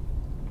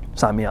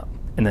 Sign me up.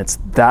 And it's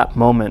that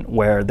moment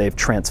where they've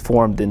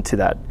transformed into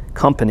that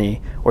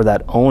company or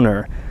that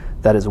owner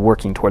that is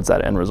working towards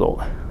that end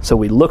result. So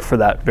we look for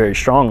that very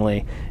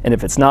strongly. And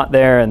if it's not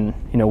there, and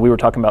we were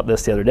talking about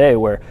this the other day,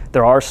 where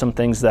there are some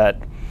things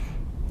that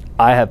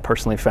I have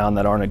personally found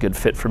that aren't a good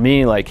fit for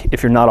me.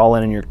 If you're not all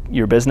in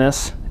your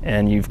business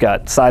and you've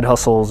got side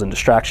hustles and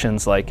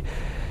distractions,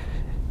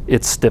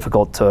 it's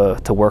difficult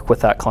to work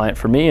with that client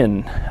for me.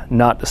 And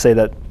not to say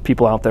that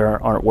people out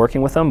there aren't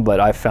working with them, but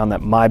I've found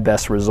that my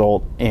best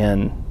result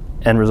and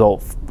end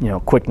result,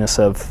 quickness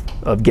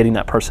of getting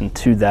that person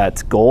to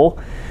that goal,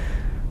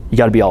 you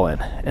got to be all in.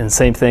 And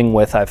same thing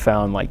with, I've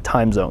found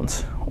time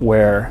zones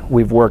where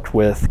we've worked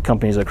with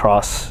companies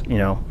across,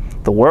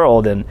 the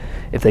world, and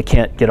if they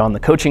can't get on the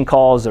coaching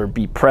calls or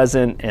be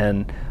present,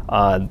 and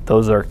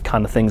those are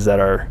kind of things that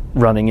are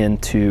running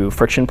into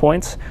friction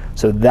points.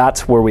 So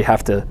that's where we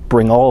have to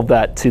bring all of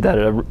that to that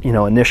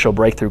initial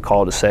breakthrough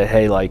call to say,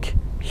 hey,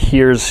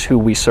 here's who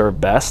we serve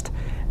best.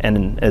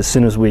 And as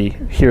soon as we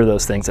hear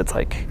those things, it's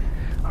all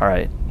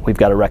right, we've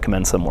got to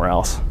recommend somewhere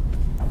else.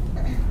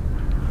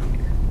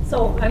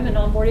 So I'm an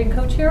onboarding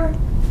coach here.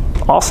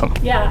 Awesome.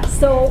 Yeah,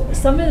 so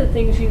some of the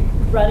things you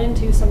run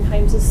into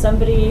sometimes is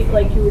somebody,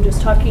 like you were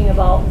just talking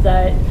about,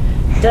 that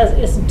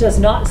does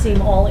not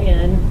seem all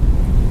in.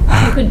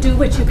 You could do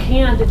what you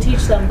can to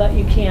teach them, but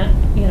you can't,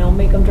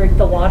 make them drink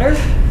the water.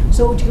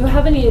 So do you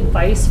have any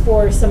advice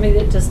for somebody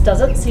that just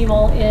doesn't seem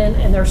all in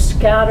and they're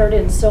scattered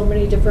in so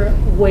many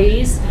different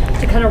ways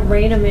to kind of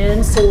rein them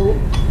in so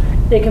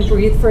they can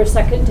breathe for a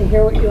second to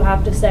hear what you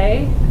have to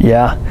say?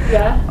 Yeah.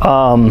 Yeah.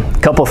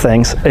 Couple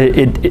things.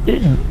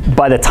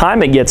 By the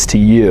time it gets to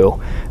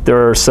you,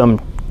 there are some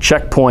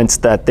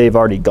checkpoints that they've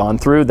already gone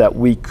through that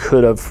we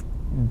could have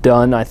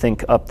done, I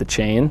think, up the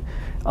chain,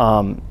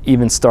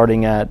 even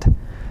starting at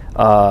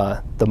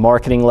the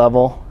marketing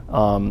level,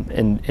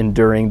 and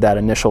during that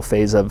initial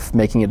phase of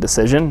making a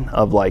decision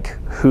of like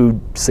who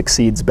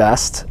succeeds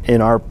best in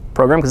our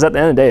program. Because at the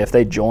end of the day, if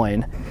they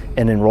join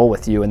and enroll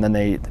with you and then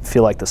they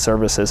feel like the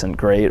service isn't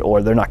great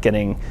or they're not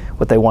getting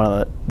what they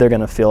want, they're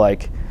going to feel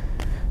like,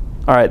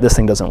 all right, this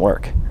thing doesn't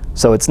work.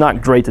 So it's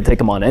not great to take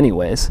them on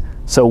anyways.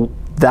 So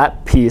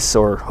that piece,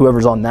 or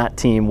whoever's on that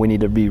team, we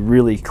need to be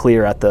really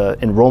clear at the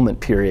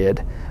enrollment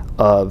period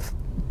of,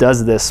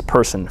 does this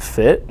person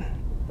fit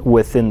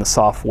within the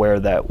software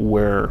that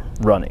we're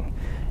running?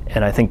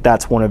 And I think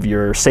that's one of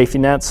your safety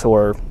nets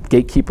or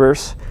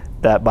gatekeepers,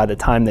 that by the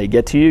time they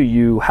get to you,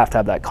 you have to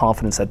have that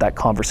confidence that that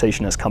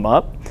conversation has come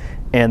up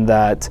and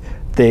that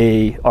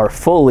they are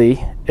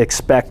fully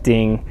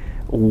expecting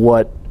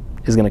what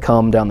is going to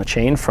come down the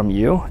chain from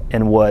you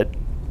and what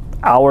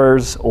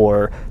hours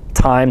or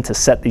time to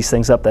set these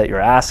things up that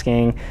you're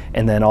asking,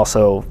 and then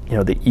also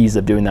the ease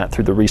of doing that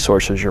through the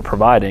resources you're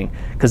providing.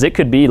 Because it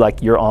could be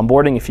like your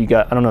onboarding, if you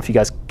got, I don't know if you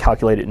guys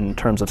calculate it in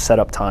terms of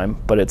setup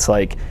time, but it's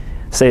like,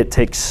 say it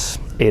takes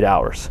 8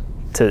 hours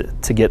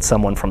to get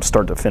someone from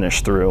start to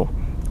finish through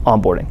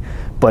onboarding.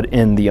 But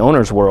in the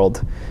owner's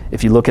world,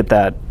 if you look at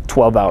that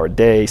 12-hour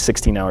day,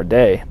 16-hour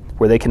day,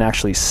 where they can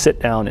actually sit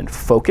down and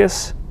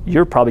focus,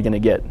 you're probably going to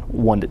get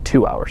 1 to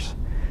 2 hours.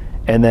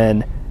 And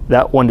then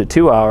that 1 to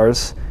 2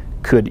 hours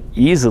could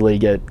easily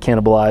get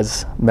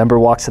cannibalized. Member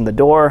walks in the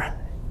door,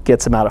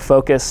 gets them out of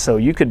focus. So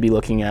you could be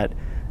looking at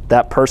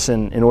that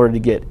person, in order to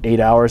get 8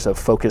 hours of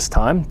focused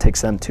time,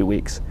 takes them 2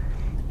 weeks.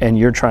 And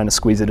you're trying to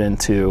squeeze it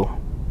into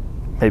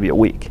maybe a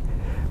week.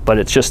 But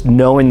it's just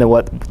knowing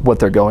what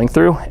they're going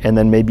through, and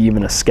then maybe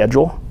even a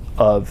schedule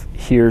of,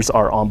 here's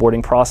our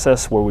onboarding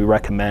process where we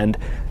recommend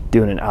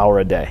doing an hour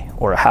a day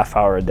or a half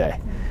hour a day,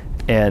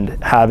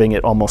 and having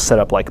it almost set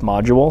up like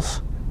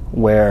modules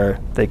where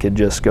they could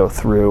just go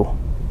through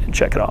and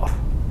check it off.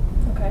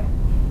 Okay,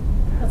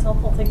 that's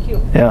helpful, thank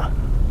you. Yeah.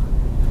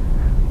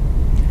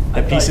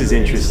 That piece is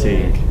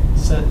interesting.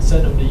 Send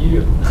them to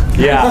you.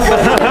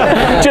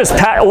 Yeah.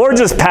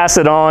 just pass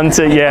it on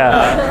to,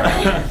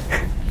 yeah.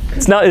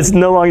 It's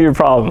no longer your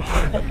problem.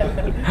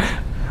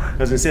 I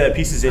was gonna say that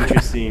piece is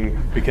interesting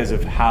because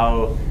of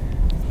how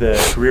the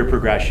career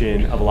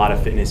progression of a lot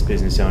of fitness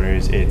business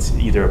owners, it's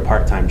either a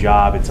part-time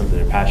job, it's something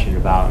they're passionate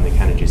about, and they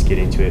kind of just get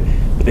into it,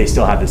 but they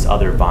still have this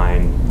other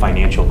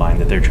financial vine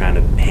that they're trying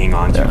to hang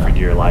on to for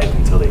dear life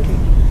until they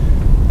can,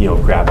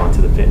 grab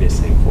onto the fitness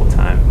thing full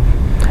time.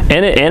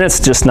 And it's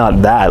just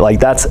not that. Like,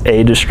 that's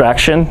a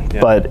distraction,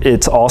 but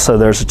it's also,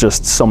 there's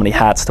just so many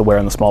hats to wear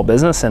in the small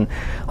business. And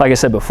like I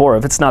said before,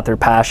 if it's not their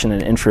passion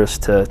and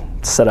interest to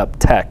set up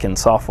tech and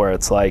software,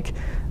 it's like,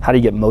 how do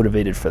you get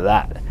motivated for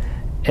that?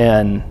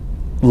 And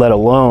let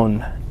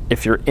alone,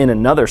 if you're in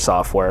another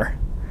software,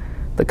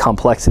 the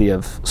complexity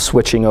of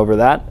switching over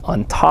that,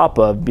 on top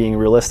of being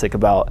realistic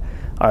about,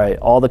 all right,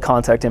 all the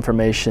contact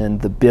information,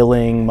 the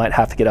billing might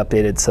have to get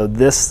updated. So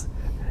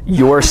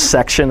your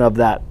section of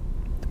that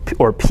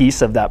or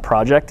piece of that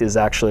project is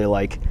actually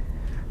like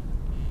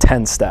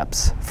 10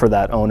 steps for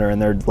that owner,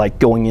 and they're like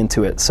going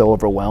into it so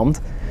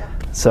overwhelmed.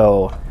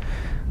 So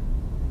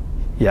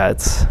yeah,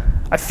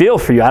 I feel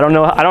for you. I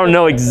don't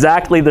know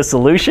exactly the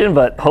solution,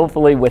 but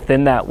hopefully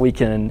within that we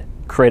can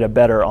create a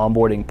better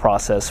onboarding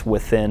process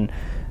within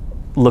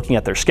looking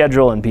at their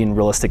schedule and being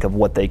realistic of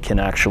what they can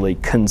actually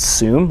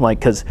consume. Like,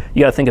 because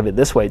you got to think of it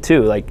this way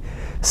too. Like,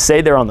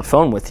 say they're on the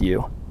phone with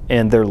you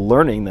and they're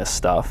learning this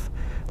stuff,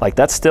 like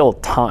that's still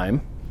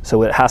time.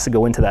 So it has to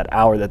go into that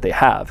hour that they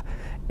have.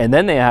 And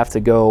then they have to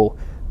go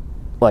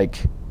like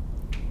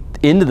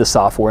into the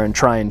software and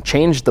try and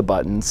change the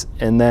buttons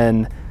and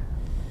then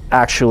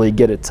actually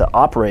get it to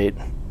operate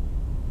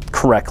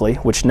correctly,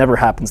 which never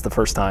happens the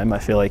first time. I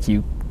feel like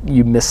you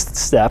missed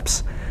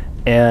steps.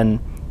 And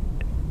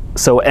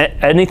so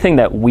anything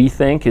that we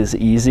think is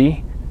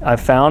easy,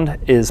 I've found,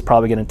 is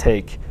probably going to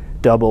take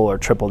double or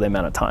triple the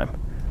amount of time.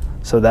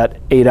 So that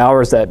 8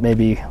 hours that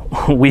maybe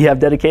we have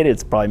dedicated,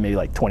 it's probably maybe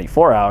like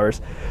 24 hours,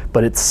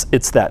 but it's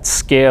that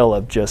scale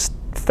of just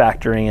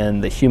factoring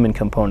in the human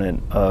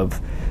component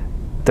of,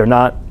 they're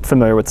not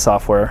familiar with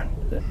software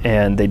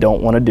and they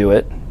don't want to do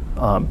it.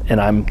 And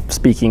I'm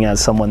speaking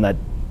as someone that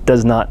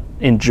does not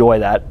enjoy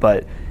that,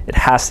 but it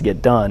has to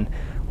get done,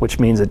 which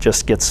means it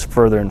just gets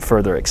further and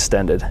further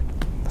extended.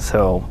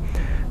 So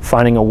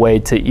finding a way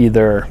to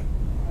either,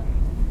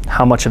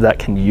 how much of that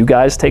can you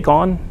guys take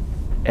on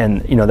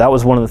And that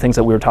was one of the things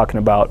that we were talking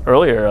about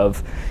earlier,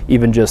 of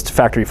even just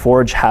Factory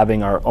Forge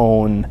having our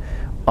own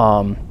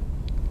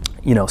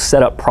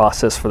setup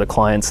process for the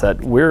clients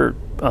that we're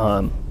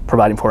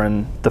providing for.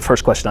 And the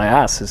first question I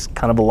ask is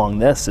kind of along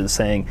this, is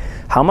saying,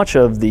 how much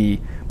of the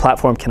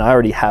platform can I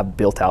already have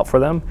built out for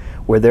them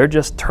where they're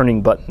just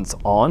turning buttons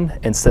on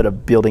instead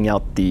of building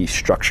out the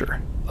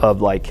structure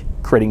of like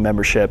creating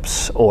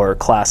memberships or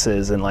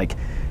classes, and like,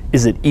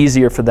 is it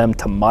easier for them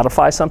to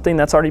modify something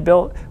that's already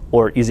built,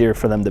 or easier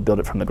for them to build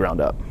it from the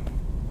ground up?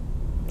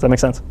 Does that make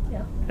sense?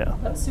 Yeah. Yeah.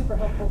 That was super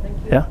helpful, thank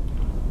you. Yeah.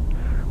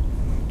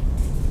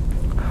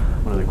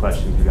 One of the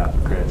questions we got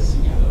for Chris.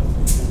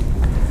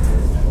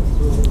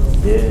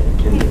 Yeah,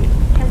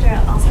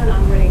 Kendra, also on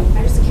onboarding,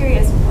 I'm just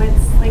curious,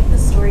 what's like the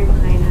story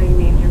behind how you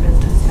named your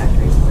business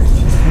Factory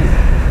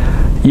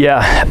Forged?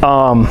 Yeah,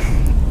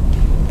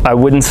 I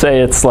wouldn't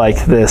say it's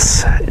like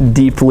this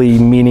deeply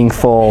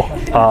meaningful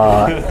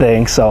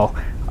thing, so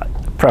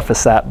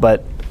preface that.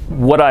 But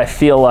what I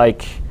feel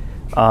like,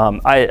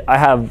 I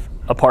have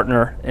a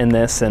partner in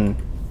this, and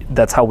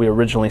that's how we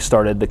originally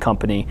started the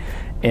company.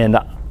 And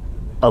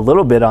a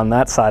little bit on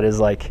that side is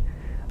like,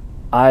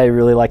 I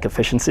really like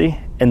efficiency,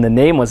 and the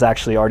name was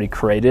actually already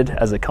created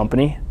as a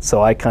company.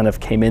 So I kind of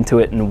came into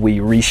it and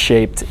we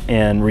reshaped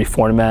and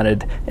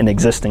reformatted an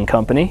existing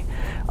company.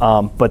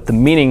 But the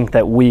meaning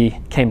that we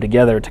came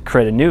together to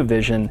create a new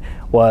vision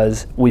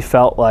was, we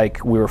felt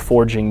like we were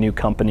forging new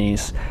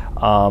companies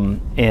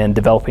and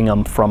developing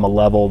them from a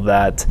level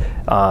that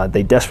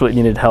they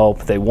desperately needed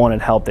help, they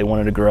wanted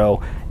to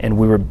grow, and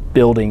we were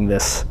building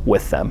this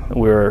with them.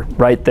 We were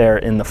right there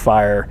in the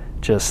fire,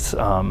 just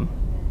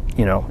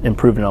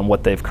improving on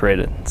what they've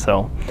created.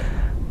 So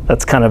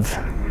that's kind of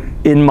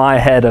in my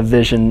head a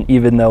vision,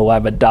 even though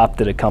I've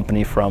adopted a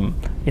company from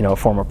a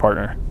former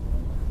partner.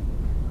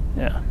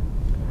 Yeah.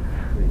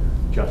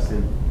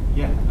 Justin.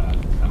 Yeah,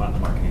 I'm on the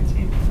marketing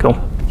team.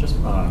 Cool. Just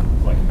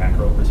from like a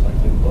macro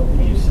perspective, what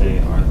would you say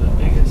are the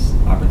biggest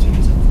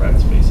opportunities and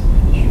threats facing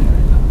the industry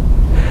right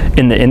now?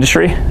 In the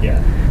industry?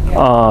 Yeah.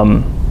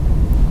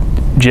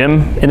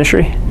 Gym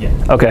industry? Yeah.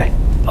 Okay.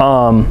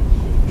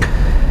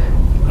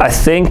 I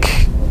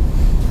think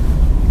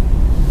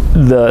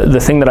the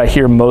thing that I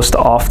hear most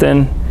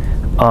often,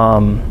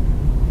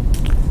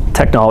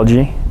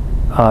 technology.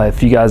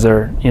 If you guys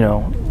are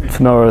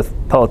familiar with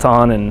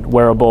Peloton and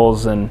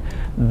wearables, and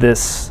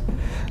this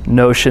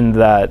notion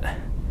that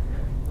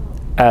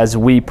as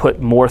we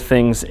put more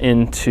things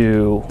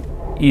into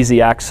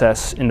easy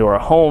access into our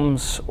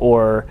homes,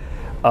 or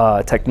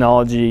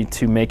technology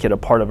to make it a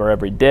part of our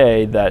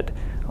everyday, that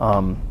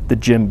the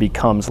gym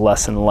becomes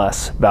less and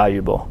less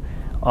valuable.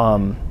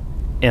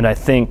 And I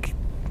think,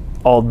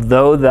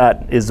 although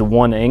that is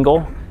one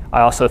angle,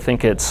 I also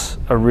think it's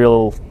a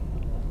real,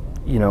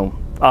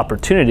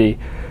 opportunity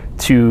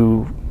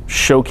to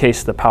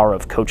showcase the power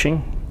of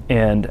coaching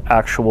and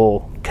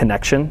actual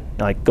connection.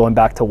 Like, going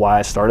back to why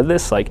I started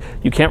this, like,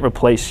 you can't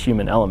replace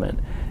human element.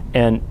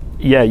 And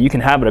yeah, you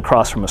can have it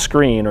across from a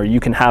screen, or you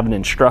can have an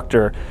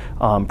instructor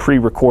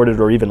pre-recorded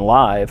or even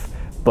live,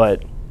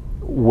 but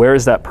where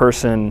is that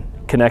person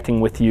connecting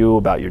with you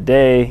about your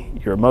day,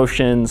 your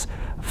emotions,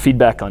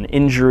 feedback on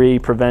injury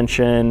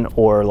prevention,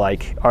 or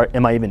like,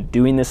 am I even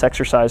doing this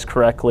exercise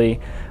correctly?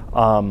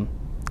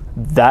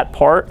 That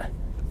part,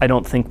 I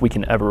don't think we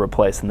can ever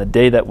replace. And the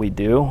day that we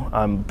do,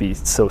 I'm be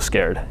so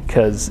scared,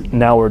 because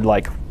now we're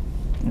like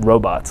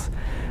robots.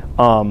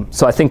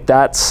 So I think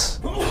that's,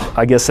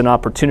 I guess, an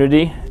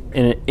opportunity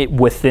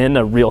within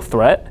a real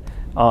threat.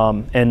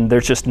 And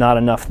there's just not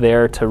enough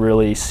there to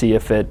really see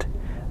if it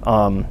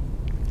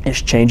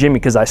is changing,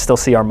 because I still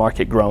see our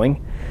market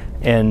growing.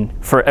 And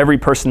for every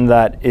person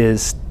that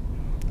is,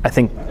 I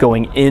think,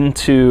 going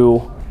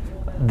into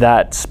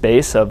that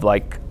space of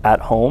like at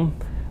home,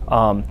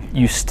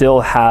 you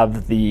still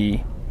have the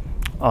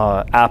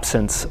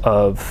absence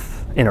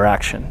of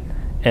interaction.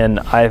 And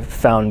I've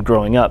found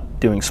growing up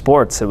doing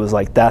sports, it was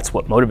like, that's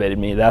what motivated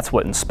me, that's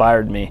what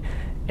inspired me.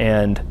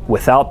 And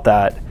without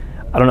that,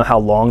 I don't know how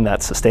long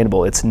that's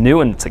sustainable. It's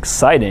new and it's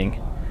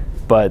exciting,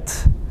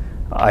 but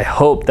I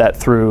hope that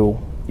through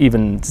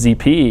even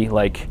ZP,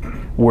 like,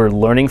 we're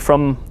learning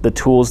from the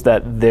tools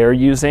that they're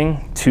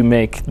using to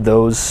make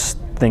those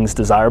things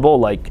desirable,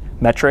 like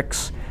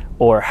metrics,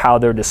 or how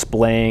they're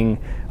displaying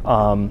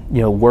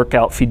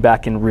workout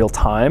feedback in real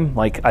time.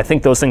 Like, I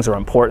think those things are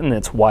important.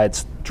 It's why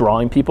it's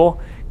drawing people,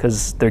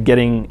 because they're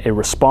getting a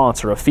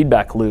response or a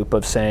feedback loop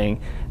of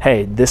saying,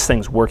 hey, this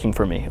thing's working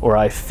for me, or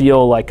I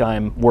feel like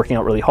I'm working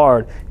out really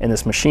hard and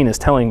this machine is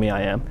telling me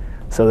I am.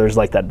 So there's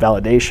like that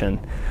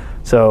validation.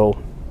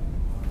 So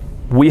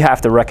we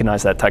have to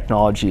recognize that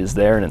technology is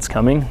there and it's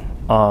coming.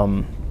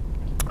 I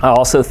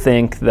also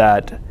think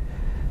that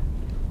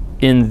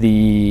in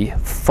the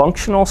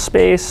functional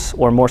space,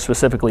 or more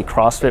specifically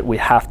CrossFit, we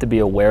have to be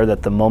aware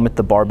that the moment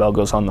the barbell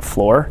goes on the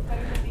floor,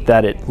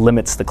 that it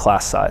limits the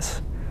class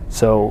size.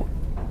 So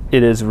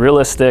it is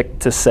realistic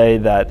to say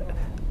that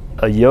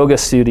a yoga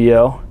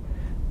studio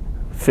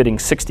fitting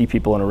 60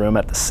 people in a room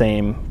at the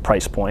same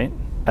price point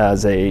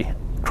as a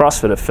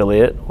CrossFit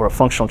affiliate or a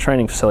functional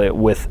training affiliate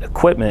with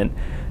equipment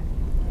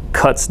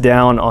cuts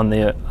down on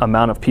the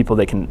amount of people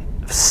they can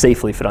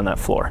safely fit on that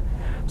floor.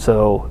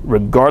 So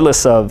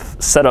regardless of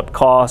setup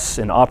costs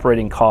and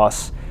operating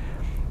costs,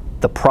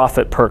 the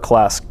profit per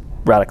class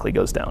radically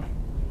goes down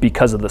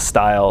because of the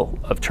style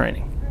of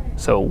training.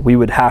 So we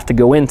would have to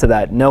go into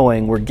that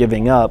knowing we're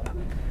giving up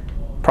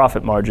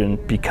profit margin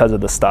because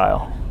of the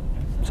style.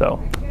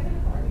 So,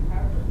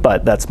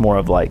 but that's more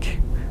of like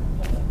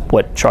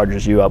what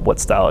charges you up,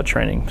 what style of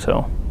training.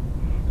 So,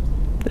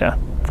 yeah,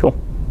 cool.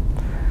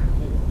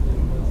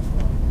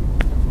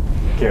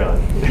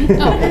 Carolyn.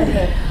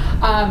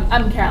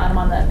 I'm Caroline. I'm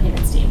on the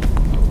payments team.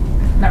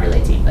 Not really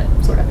a team, but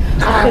sort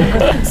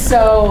of.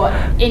 So,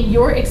 in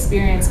your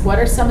experience, what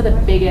are some of the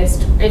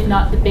biggest, if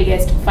not the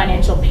biggest,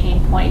 financial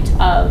pain point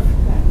of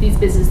these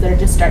businesses that are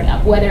just starting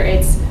up? Whether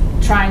it's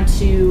trying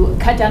to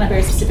cut down a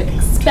very specific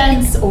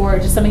expense or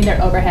just something in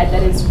their overhead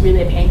that is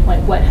really a pain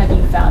point, what have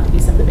you found to be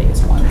some of the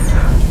biggest ones?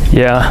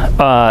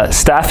 Yeah,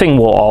 staffing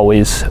will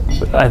always,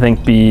 I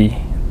think, be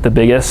the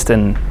biggest,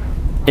 and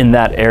in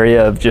that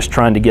area of just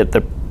trying to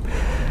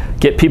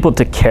get people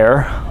to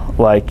care,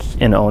 like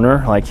an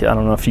owner. Like, I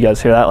don't know if you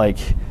guys hear that, like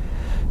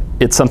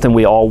it's something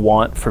we all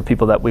want for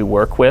people that we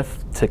work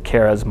with to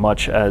care as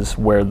much as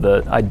where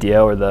the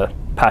idea or the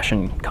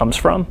passion comes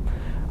from.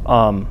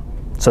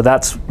 So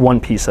that's one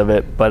piece of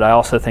it, but I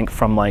also think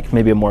from like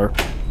maybe a more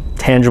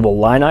tangible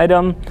line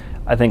item,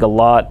 I think a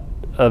lot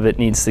of it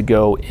needs to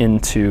go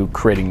into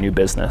creating new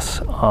business.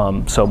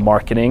 So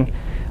marketing,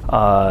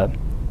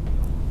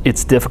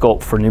 it's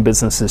difficult for new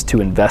businesses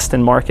to invest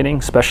in marketing,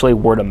 especially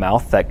word of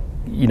mouth. That,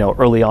 you know,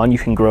 early on you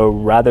can grow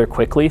rather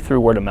quickly through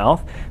word of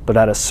mouth, but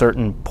at a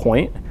certain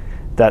point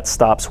that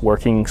stops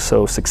working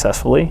so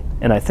successfully.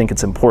 And I think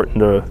it's important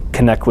to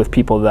connect with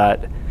people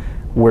that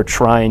we're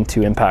trying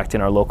to impact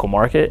in our local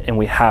market, and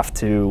we have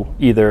to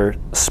either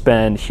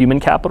spend human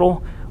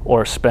capital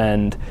or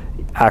spend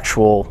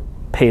actual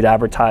paid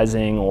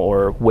advertising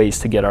or ways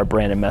to get our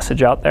brand and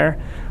message out there.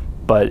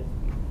 But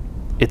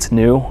it's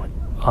new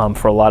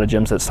for a lot of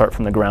gyms that start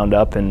from the ground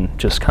up and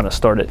just kind of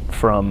start it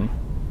from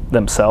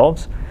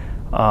themselves.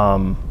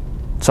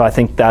 So I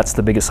think that's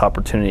the biggest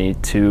opportunity,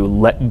 to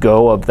let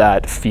go of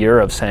that fear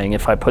of saying,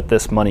 if I put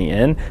this money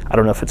in, I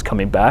don't know if it's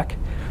coming back.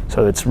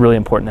 So it's really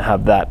important to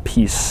have that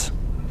piece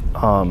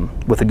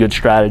with a good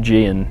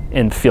strategy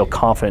and feel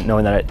confident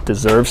knowing that it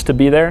deserves to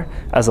be there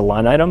as a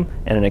line item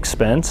and an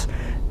expense,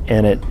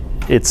 and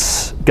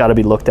it's got to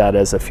be looked at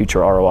as a future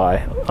ROI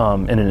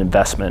and an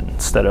investment,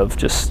 instead of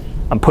just,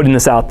 I'm putting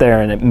this out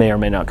there and it may or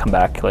may not come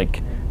back.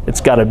 Like,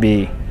 it's got to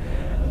be,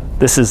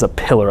 this is a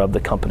pillar of the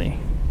company.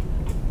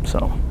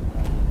 So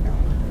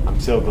I'm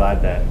so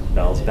glad that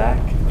Belle's back.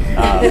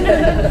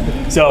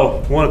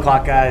 So 1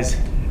 o'clock, guys.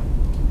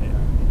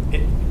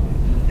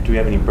 Do we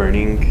have any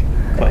burning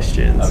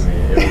questions? I mean,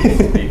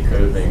 it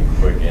could have been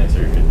quick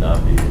answer, it could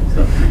not be. It's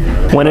up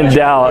to you. When in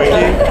doubt,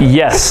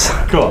 yes.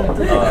 Cool. I was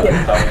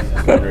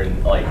just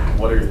wondering, like,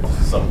 what are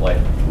some, like,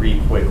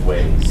 3 quick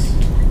ways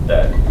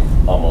that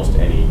almost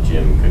any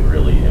gym could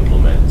really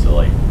implement to,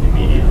 like,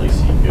 immediately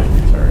see good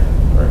return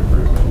or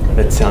improvement?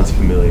 That sounds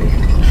familiar.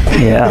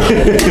 Yeah.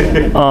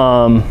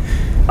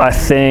 I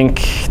think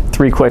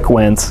 3 quick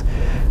wins.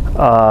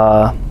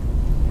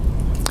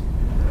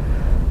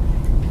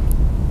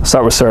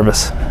 Start with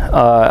service.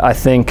 I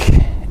think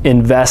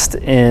invest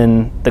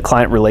in the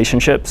client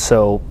relationship,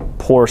 so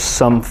pour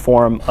some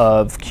form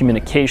of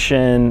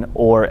communication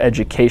or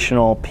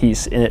educational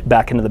piece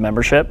back into the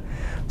membership.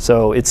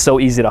 So it's so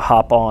easy to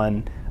hop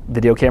on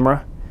video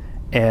camera,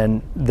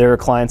 and there are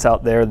clients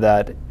out there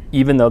that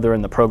even though they're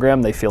in the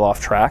program, they feel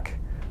off track.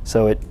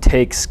 So it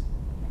takes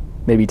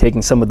maybe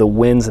taking some of the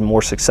wins and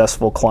more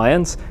successful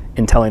clients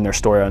and telling their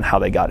story on how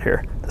they got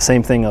here. The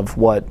same thing of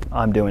what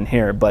I'm doing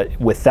here, but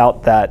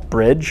without that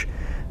bridge,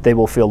 they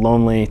will feel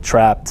lonely,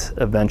 trapped,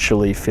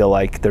 eventually feel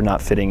like they're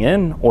not fitting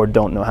in or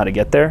don't know how to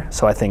get there.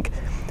 So I think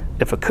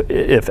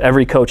if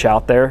every coach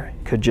out there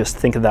could just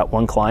think of that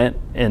one client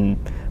and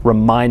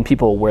remind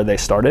people where they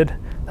started,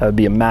 that would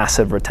be a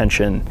massive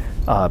retention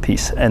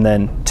piece. And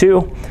then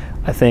 2,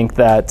 I think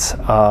that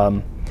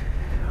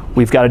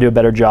we've got to do a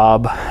better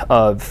job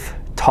of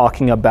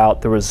talking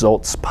about the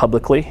results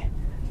publicly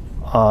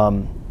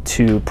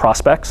to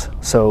prospects.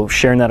 So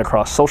sharing that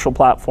across social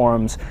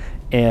platforms,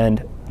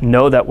 and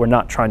know that we're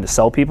not trying to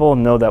sell people,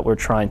 know that we're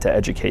trying to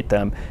educate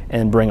them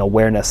and bring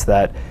awareness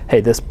that,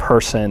 hey, this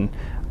person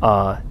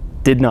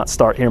did not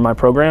start here in my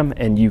program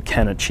and you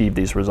can achieve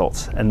these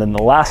results. And then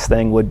the last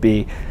thing would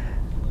be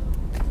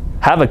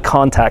have a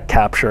contact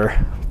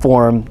capture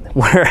form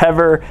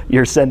wherever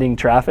you're sending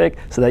traffic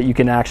so that you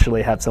can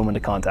actually have someone to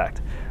contact.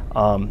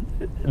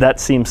 That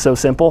seems so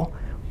simple,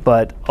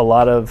 but a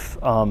lot of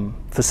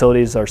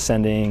facilities are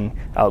sending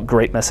out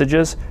great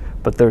messages,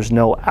 but there's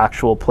no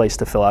actual place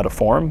to fill out a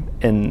form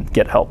and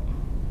get help.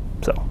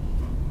 So,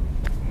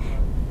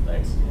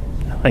 Thanks.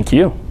 Thank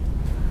you.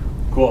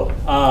 Cool.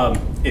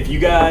 If you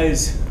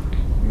guys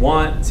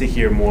want to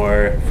hear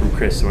more from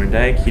Chris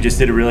Thorndike, he just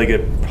did a really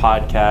good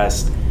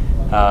podcast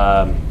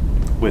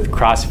with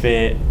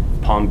CrossFit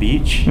Palm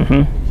Beach,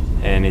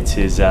 and it's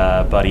his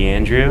buddy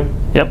Andrew.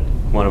 Yep.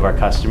 One of our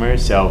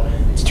customers. So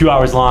it's 2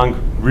 hours long.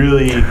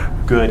 Really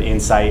good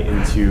insight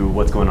into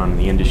what's going on in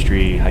the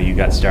industry, how you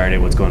got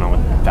started, what's going on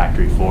with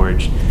Factory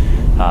Forged.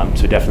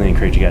 So definitely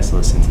encourage you guys to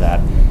listen to that.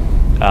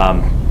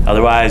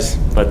 Otherwise,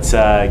 let's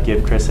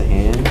give Chris a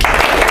hand.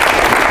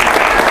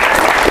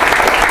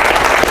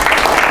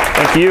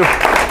 Thank you.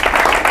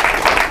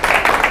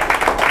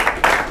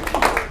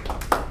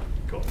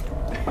 Cool.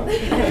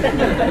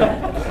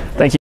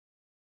 Thank you.